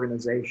that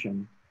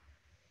organization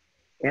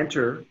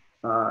enter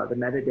the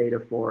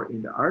metadata for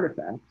into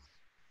Artifacts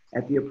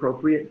at the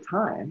appropriate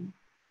time,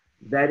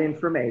 that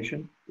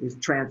information is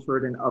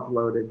transferred and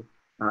uploaded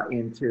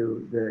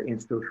into the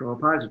institutional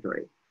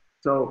repository.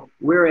 So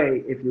we're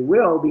if you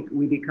will,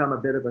 we become a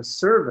bit of a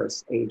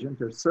service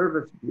agent or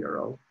service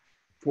bureau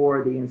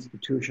for the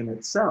institution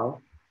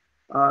itself,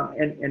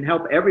 and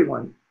help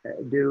everyone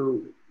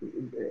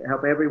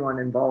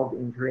involved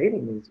in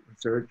creating these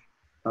research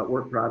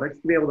work products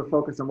to be able to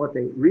focus on what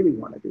they really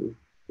want to do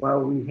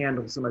while we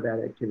handle some of that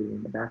activity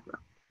in the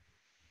background.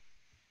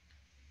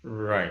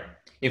 Right.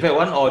 In fact,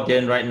 one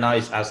audience right now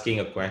is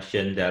asking a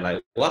question that,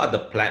 like, what are the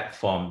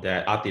platforms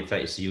that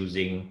Artifact is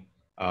using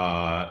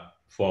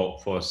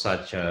for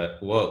such a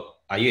work?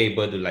 Are you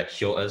able to like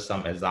show us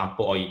some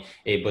example, or you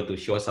able to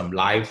show some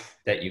live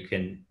that you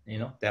can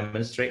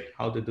demonstrate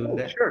how to do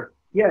that? Sure.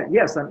 Yeah.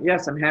 Yes.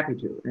 I'm happy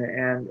to,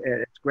 and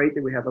it's great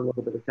that we have a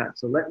little bit of time.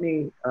 So let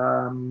me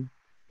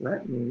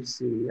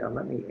see.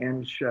 Let me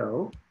end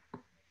show.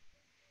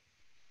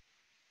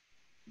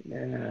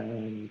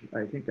 And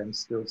I think I'm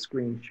still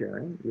screen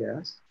sharing.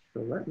 Yes. So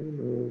let me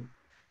move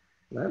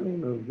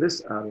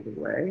this out of the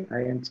way. I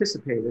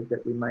anticipated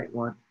that we might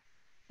want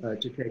to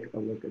take a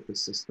look at the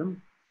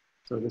system.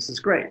 So this is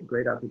great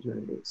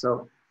opportunity.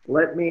 So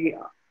let me,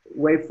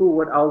 Wei Fu,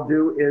 what I'll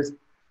do is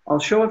I'll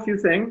show a few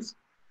things.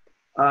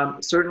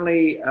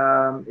 Certainly,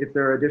 if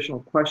there are additional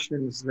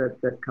questions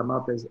that come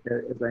up as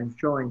I'm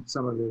showing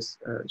some of this,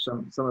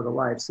 some of the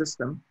live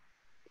system,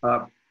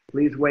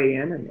 please weigh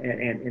in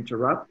and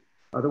interrupt.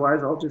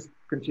 Otherwise, I'll just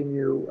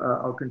continue.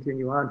 I'll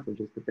continue on for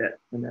just a bit,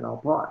 and then I'll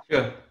pause.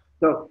 Sure.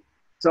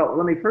 So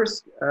let me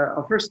first.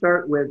 I'll first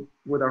start with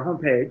our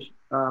homepage.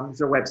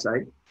 It's our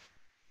website.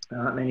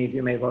 Many of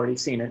you may have already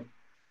seen it.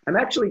 I'm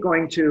actually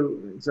going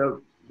to.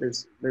 So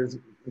there's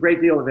a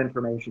great deal of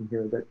information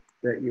here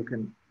that you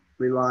can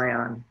rely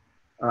on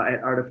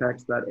at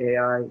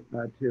artifacts.ai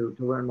to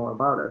learn more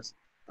about us.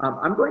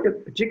 I'm going to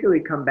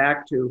particularly come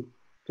back to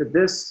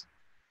this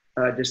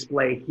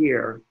display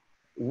here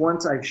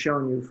once I've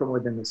shown you from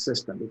within the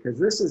system, because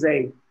this is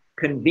a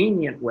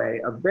convenient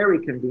way, a very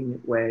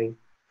convenient way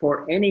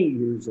for any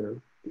user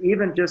to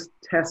even just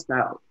test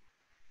out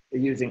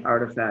using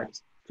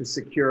Artifacts to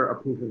secure a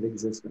proof of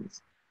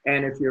existence.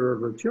 And if you're a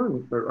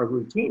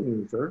routine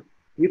user,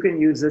 you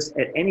can use this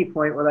at any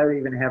point without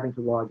even having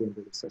to log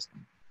into the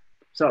system.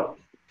 So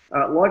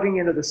logging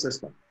into the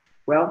system.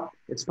 Well,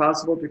 it's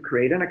possible to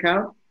create an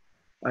account.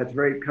 It's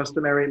very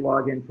customary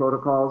login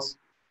protocols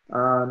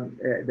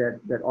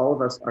that all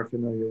of us are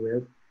familiar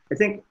with. I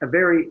think a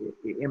very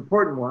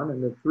important one,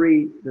 and the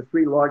three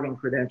login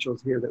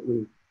credentials here that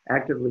we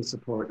actively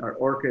support are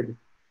ORCID,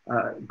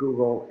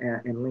 Google,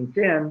 and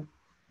LinkedIn.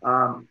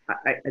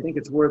 I think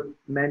it's worth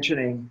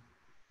mentioning,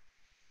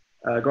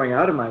 going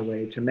out of my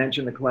way to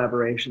mention the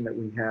collaboration that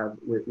we have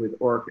with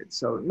ORCID.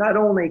 So not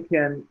only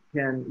can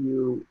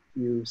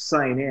you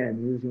sign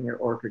in using your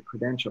ORCID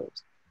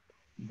credentials,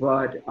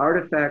 but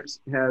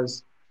Artifacts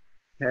has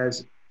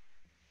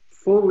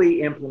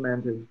fully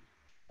implemented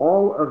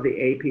all of the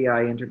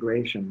API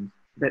integrations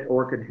that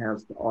ORCID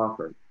has to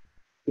offer,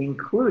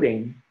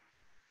 including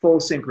full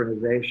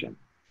synchronization.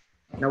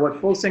 Now,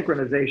 what full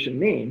synchronization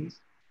means,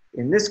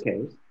 in this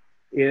case,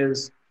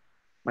 is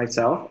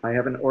myself, I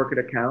have an ORCID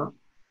account.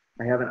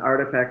 I have an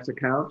artifacts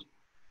account.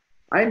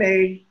 I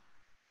may,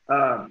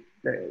 a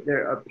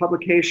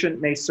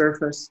publication may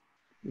surface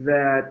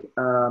that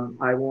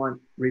I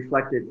want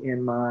reflected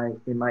in my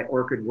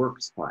ORCID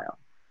Works file.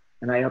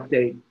 And I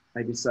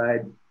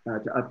decide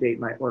to update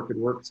my ORCID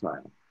Works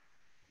file.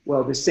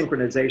 Well, this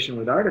synchronization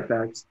with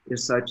artifacts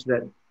is such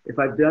that if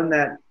I've done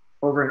that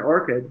over in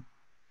ORCID,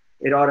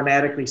 it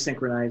automatically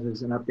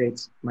synchronizes and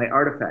updates my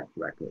artifact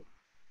record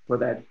for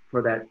that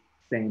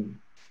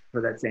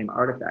same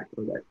artifact,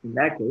 or that, in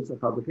that case, a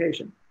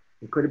publication.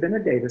 It could have been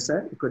a data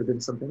set, it could have been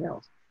something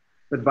else,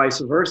 but vice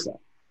versa.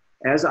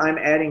 As I'm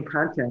adding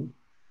content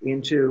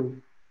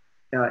into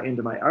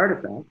my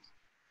artifacts,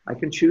 I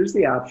can choose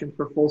the option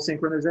for full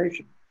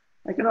synchronization.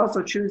 I can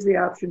also choose the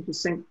option to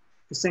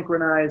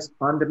synchronize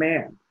on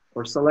demand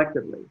or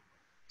selectively.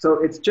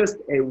 So it's just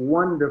a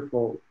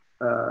wonderful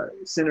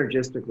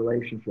synergistic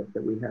relationship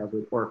that we have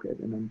with ORCID,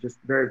 and I'm just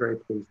very, very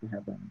pleased to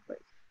have that in place.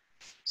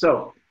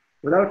 So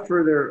without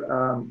further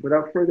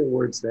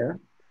words there,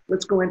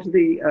 let's go into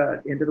the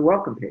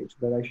welcome page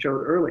that I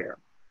showed earlier,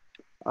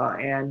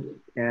 and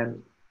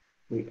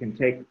we can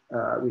take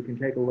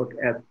a look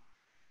at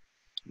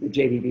the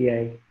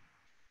JBBA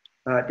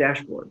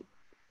dashboard,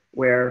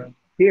 where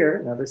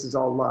here, now this is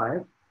all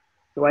live,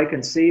 so I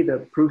can see the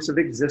proofs of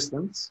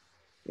existence,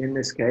 in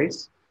this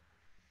case,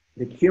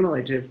 the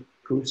cumulative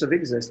proofs of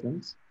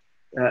existence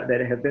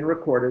that have been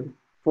recorded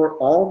for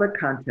all the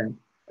content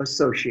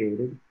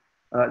associated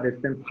that's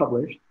been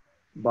published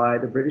by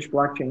the British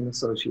Blockchain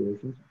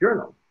Association's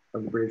Journal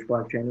of the British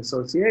Blockchain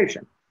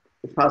Association.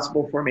 It's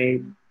possible for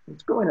me,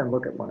 let's go in and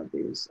look at one of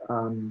these.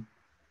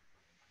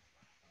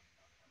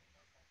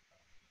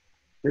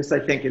 This, I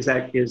think, is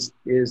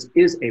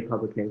a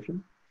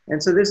publication.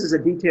 And so this is a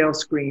detailed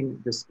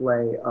screen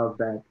display of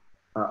that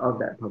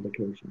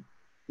publication.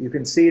 You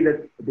can see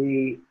that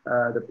the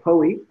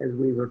POE, as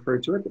we refer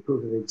to it, the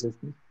proof of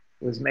existence,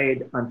 was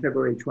made on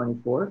February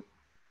 24th.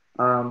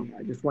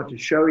 I just want to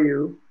show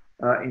you,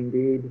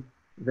 indeed,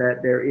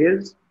 that there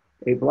is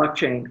a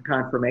blockchain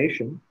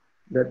confirmation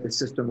that the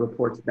system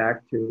reports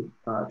back to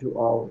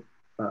all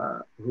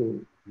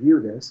who view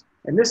this.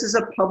 And this is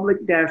a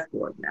public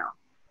dashboard now.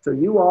 So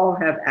you all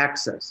have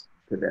access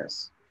to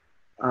this.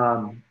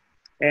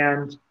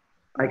 And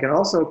I can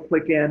also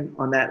click in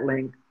on that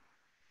link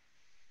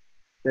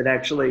that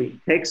actually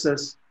takes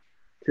us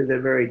to the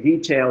very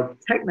detailed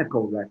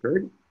technical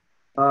record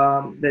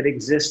that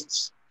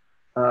exists,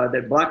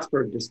 that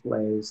Bloxburg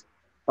displays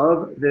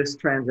of this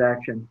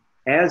transaction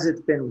as it's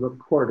been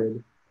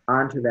recorded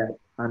onto that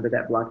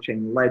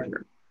blockchain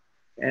ledger.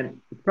 And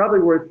it's probably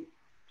worth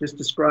just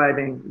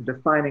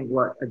defining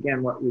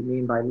what we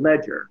mean by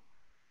ledger.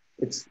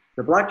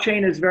 The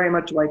blockchain is very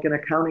much like an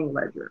accounting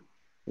ledger.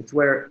 It's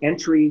where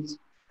entries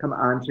come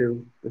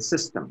onto the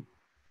system.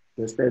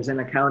 There's an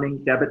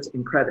accounting, debits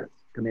and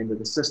credits come into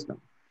the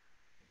system.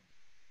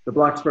 The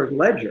Bloxburg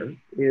ledger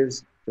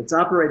it's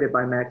operated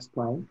by Max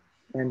Planck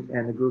and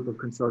a group of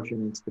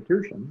consortium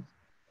institutions,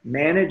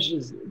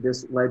 manages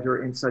this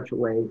ledger in such a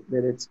way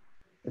that it's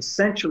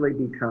essentially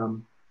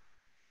become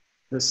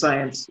the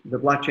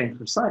blockchain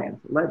for science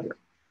ledger.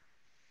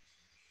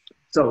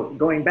 So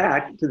going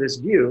back to this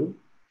view,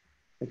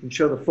 I can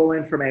show the full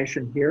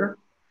information here.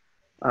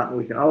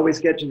 We can always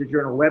get to the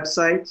journal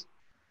website.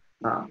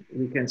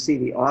 We can see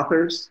the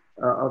authors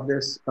of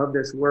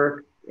this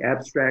work, the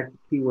abstract,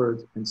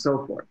 keywords, and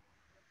so forth.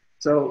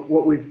 So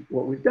what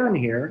we've done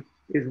here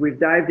is we've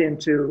dived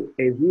into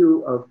a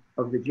view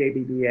of the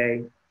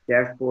JBBA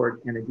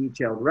dashboard and a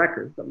detailed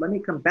record. But let me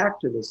come back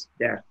to this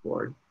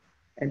dashboard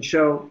and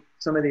show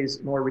some of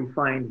these more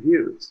refined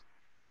views,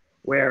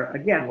 where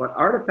again, what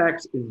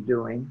Artifacts is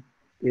doing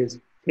is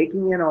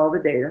taking in all the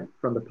data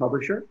from the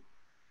publisher,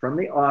 from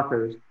the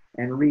authors,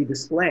 and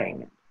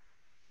redisplaying it.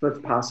 So it's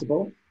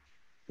possible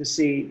to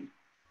see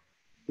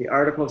the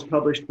articles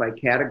published by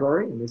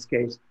category, in this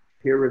case,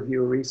 peer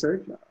review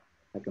research.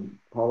 I can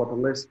call up a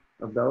list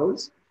of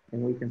those,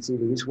 and we can see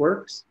these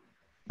works.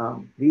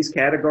 These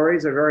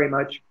categories are very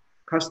much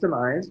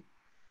customized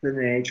to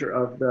the nature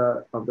of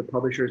the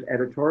publisher's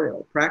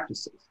editorial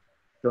practices.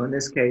 So in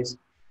this case,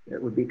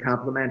 it would be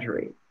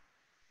complementary,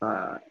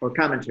 or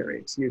commentary,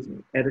 excuse me,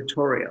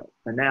 editorial,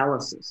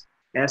 analysis,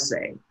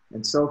 essay,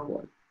 and so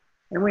forth.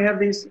 And we have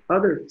these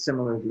other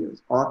similar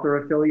views, author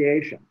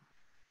affiliation,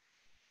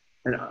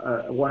 and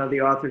one of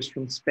the authors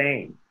from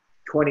Spain,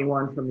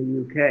 21 from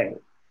the UK,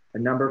 a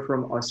number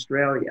from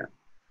Australia.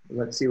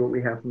 Let's see what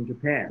we have from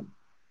Japan,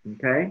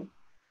 okay?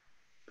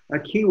 A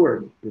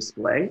keyword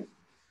display.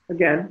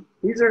 Again,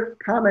 these are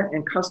common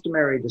and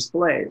customary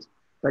displays,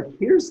 but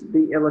here's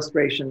the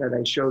illustration that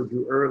I showed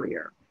you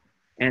earlier.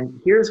 And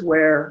here's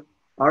where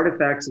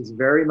Artifacts is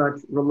very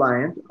much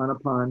reliant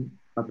upon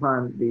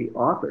the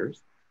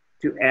authors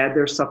to add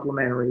their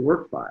supplementary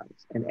work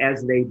files. And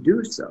as they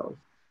do so,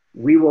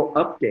 we will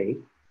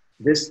update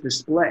this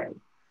display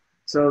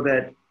so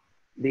that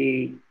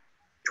the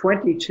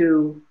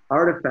 22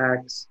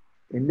 artifacts,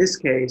 in this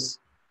case,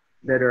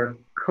 that are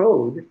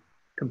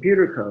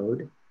computer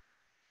code,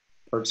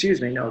 or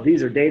excuse me, no,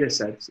 these are data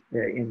sets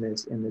in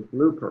this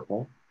blue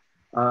purple.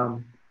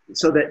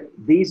 so that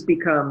these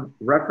become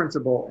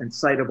referenceable and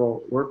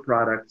citable work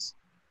products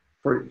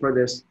for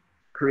this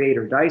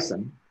creator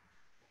Dyson.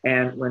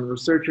 And when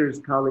researchers,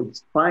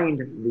 colleagues find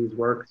these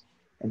works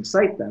and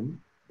cite them,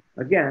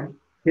 again,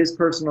 his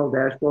personal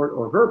dashboard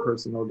or her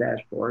personal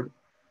dashboard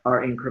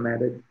are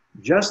incremented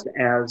just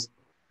as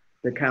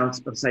the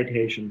counts of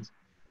citations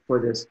for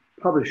this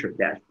publisher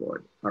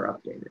dashboard are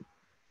updated.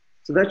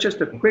 So that's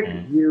just a quick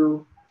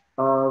view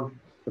of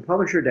the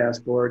publisher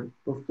dashboard.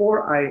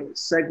 Before I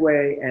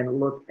segue and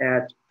look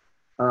at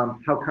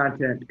how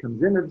content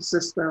comes into the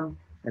system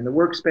and the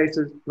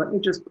workspaces, let me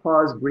just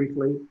pause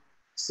briefly,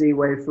 see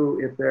Wei-Fu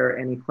if there are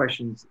any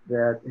questions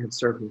that have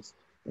surfaced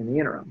in the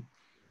interim.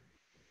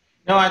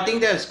 No, I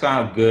think that's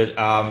kind of good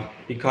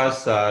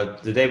because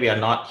today we are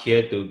not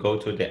here to go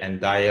through the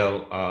entire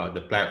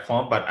the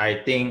platform, but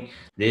I think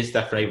this is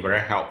definitely very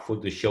helpful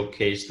to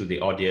showcase to the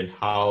audience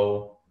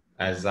how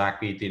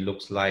exactly it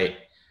looks like.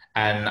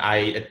 And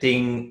I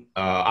think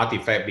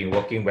Artifact been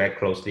working very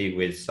closely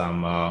with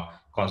some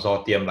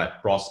consortium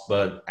like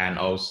Prosper and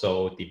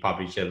also the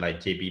publisher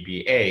like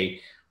JBBA.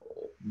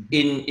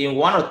 In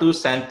one or two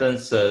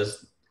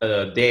sentences,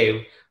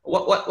 Dave,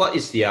 what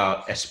is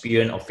their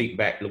experience or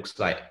feedback looks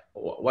like?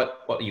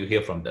 What you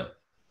hear from them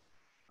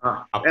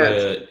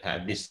after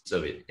this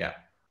survey? Yeah.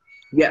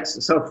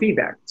 Yes. So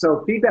feedback.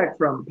 So feedback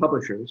from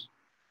publishers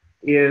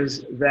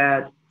is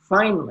that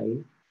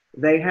finally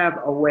they have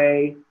a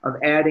way of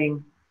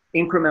adding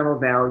incremental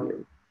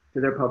value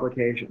to their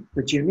publication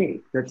that's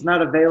unique, that's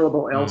not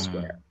available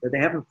elsewhere, that they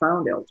haven't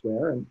found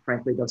elsewhere, and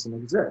frankly doesn't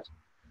exist,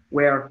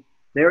 where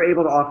they're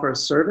able to offer a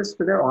service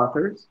to their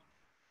authors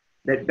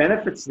that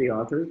benefits the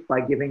authors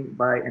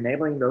by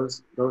enabling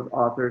those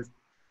authors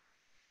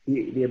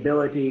the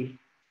ability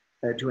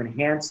to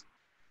enhance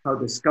how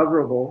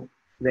discoverable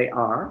they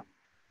are,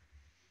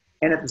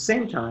 and at the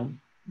same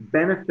time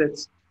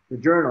benefits the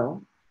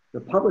journal, the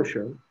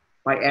publisher,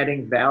 by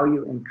adding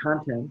value and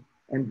content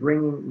and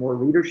bringing more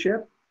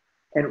readership,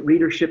 and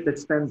readership that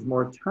spends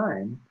more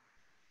time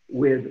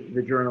with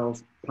the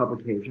journal's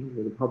publications,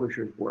 with the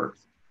publisher's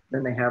works,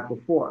 than they have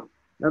before.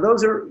 Now,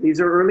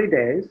 these are early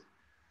days.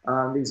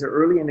 These are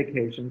early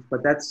indications,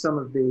 but that's some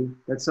of the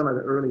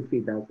early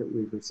feedback that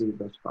we've received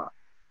thus far.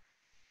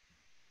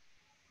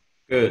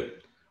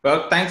 Good.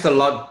 Well, thanks a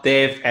lot,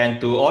 Dave,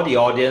 and to all the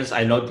audience.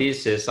 I know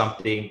this is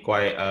something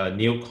quite a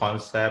new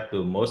concept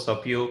to most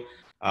of you,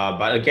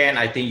 but again,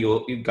 I think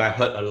you guys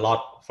heard a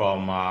lot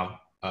from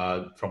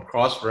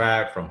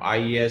Crossref, from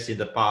IES in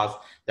the past,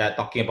 that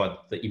talking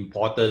about the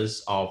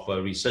importance of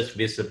research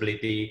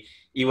visibility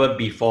even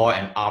before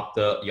and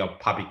after your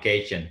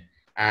publication.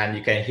 And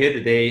you can hear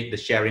today the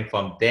sharing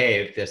from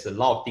Dave. There's a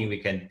lot of things we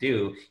can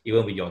do,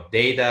 even with your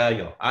data,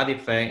 your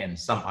artifact, and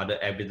some other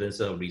evidence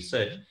of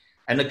research.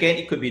 And again,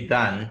 it could be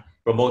done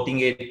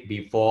promoting it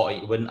before or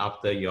even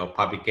after your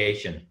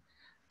publication.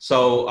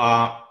 So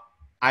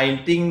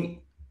I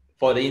think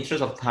for the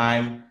interest of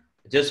time,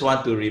 I just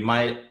want to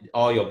remind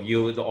all of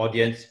you, the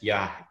audience,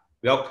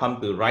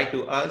 welcome to write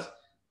to us,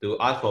 to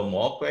ask for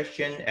more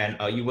questions, and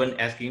even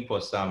asking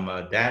for some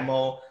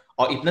demo,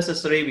 or if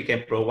necessary, we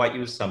can provide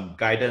you some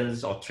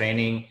guidance or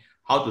training,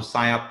 how to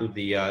sign up to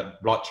the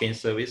blockchain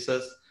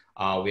services.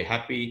 We're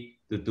happy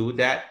to do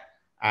that.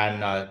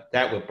 And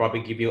that will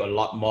probably give you a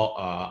lot more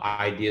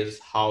ideas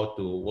how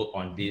to work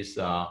on this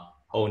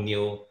whole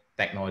new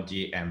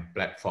technology and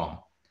platform.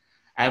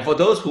 And for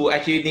those who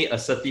actually need a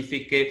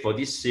certificate for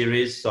this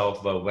series of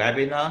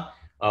webinar,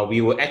 we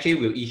will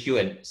issue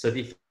a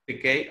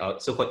certificate,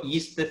 so-called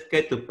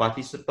e-certificate to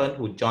participants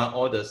who join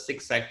all the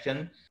 6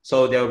 sections.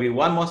 So there will be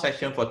one more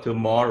section for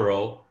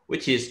tomorrow,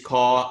 which is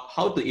called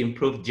How to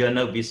Improve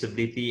Journal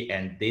Visibility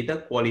and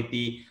Data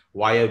Quality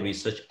via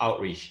Research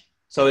Outreach.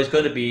 So it's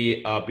going to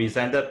be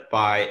presented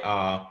by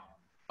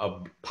a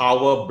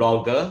power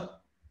blogger.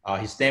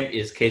 His name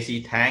is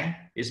Casey Tang.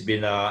 He's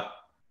been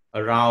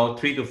around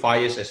 3 to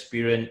 5 years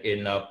experience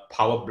in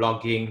power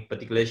blogging,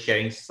 particularly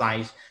sharing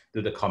science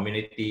to the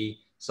community.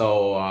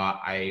 So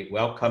I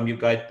welcome you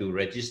guys to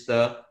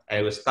register.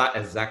 I will start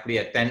exactly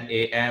at 10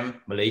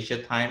 a.m.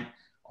 Malaysia time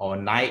or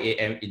 9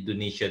 a.m.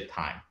 Indonesia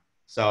time.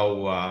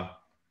 So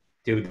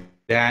till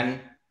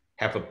then,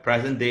 have a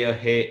pleasant day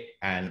ahead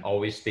and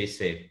always stay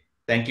safe.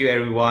 Thank you,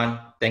 everyone.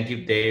 Thank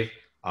you, Dave,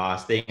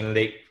 staying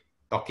late,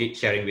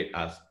 sharing with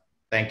us.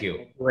 Thank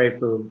you.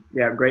 Wei-Fu.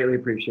 Yeah, greatly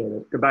appreciate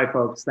it. Goodbye,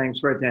 folks. Thanks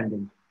for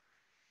attending.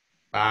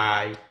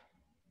 Bye.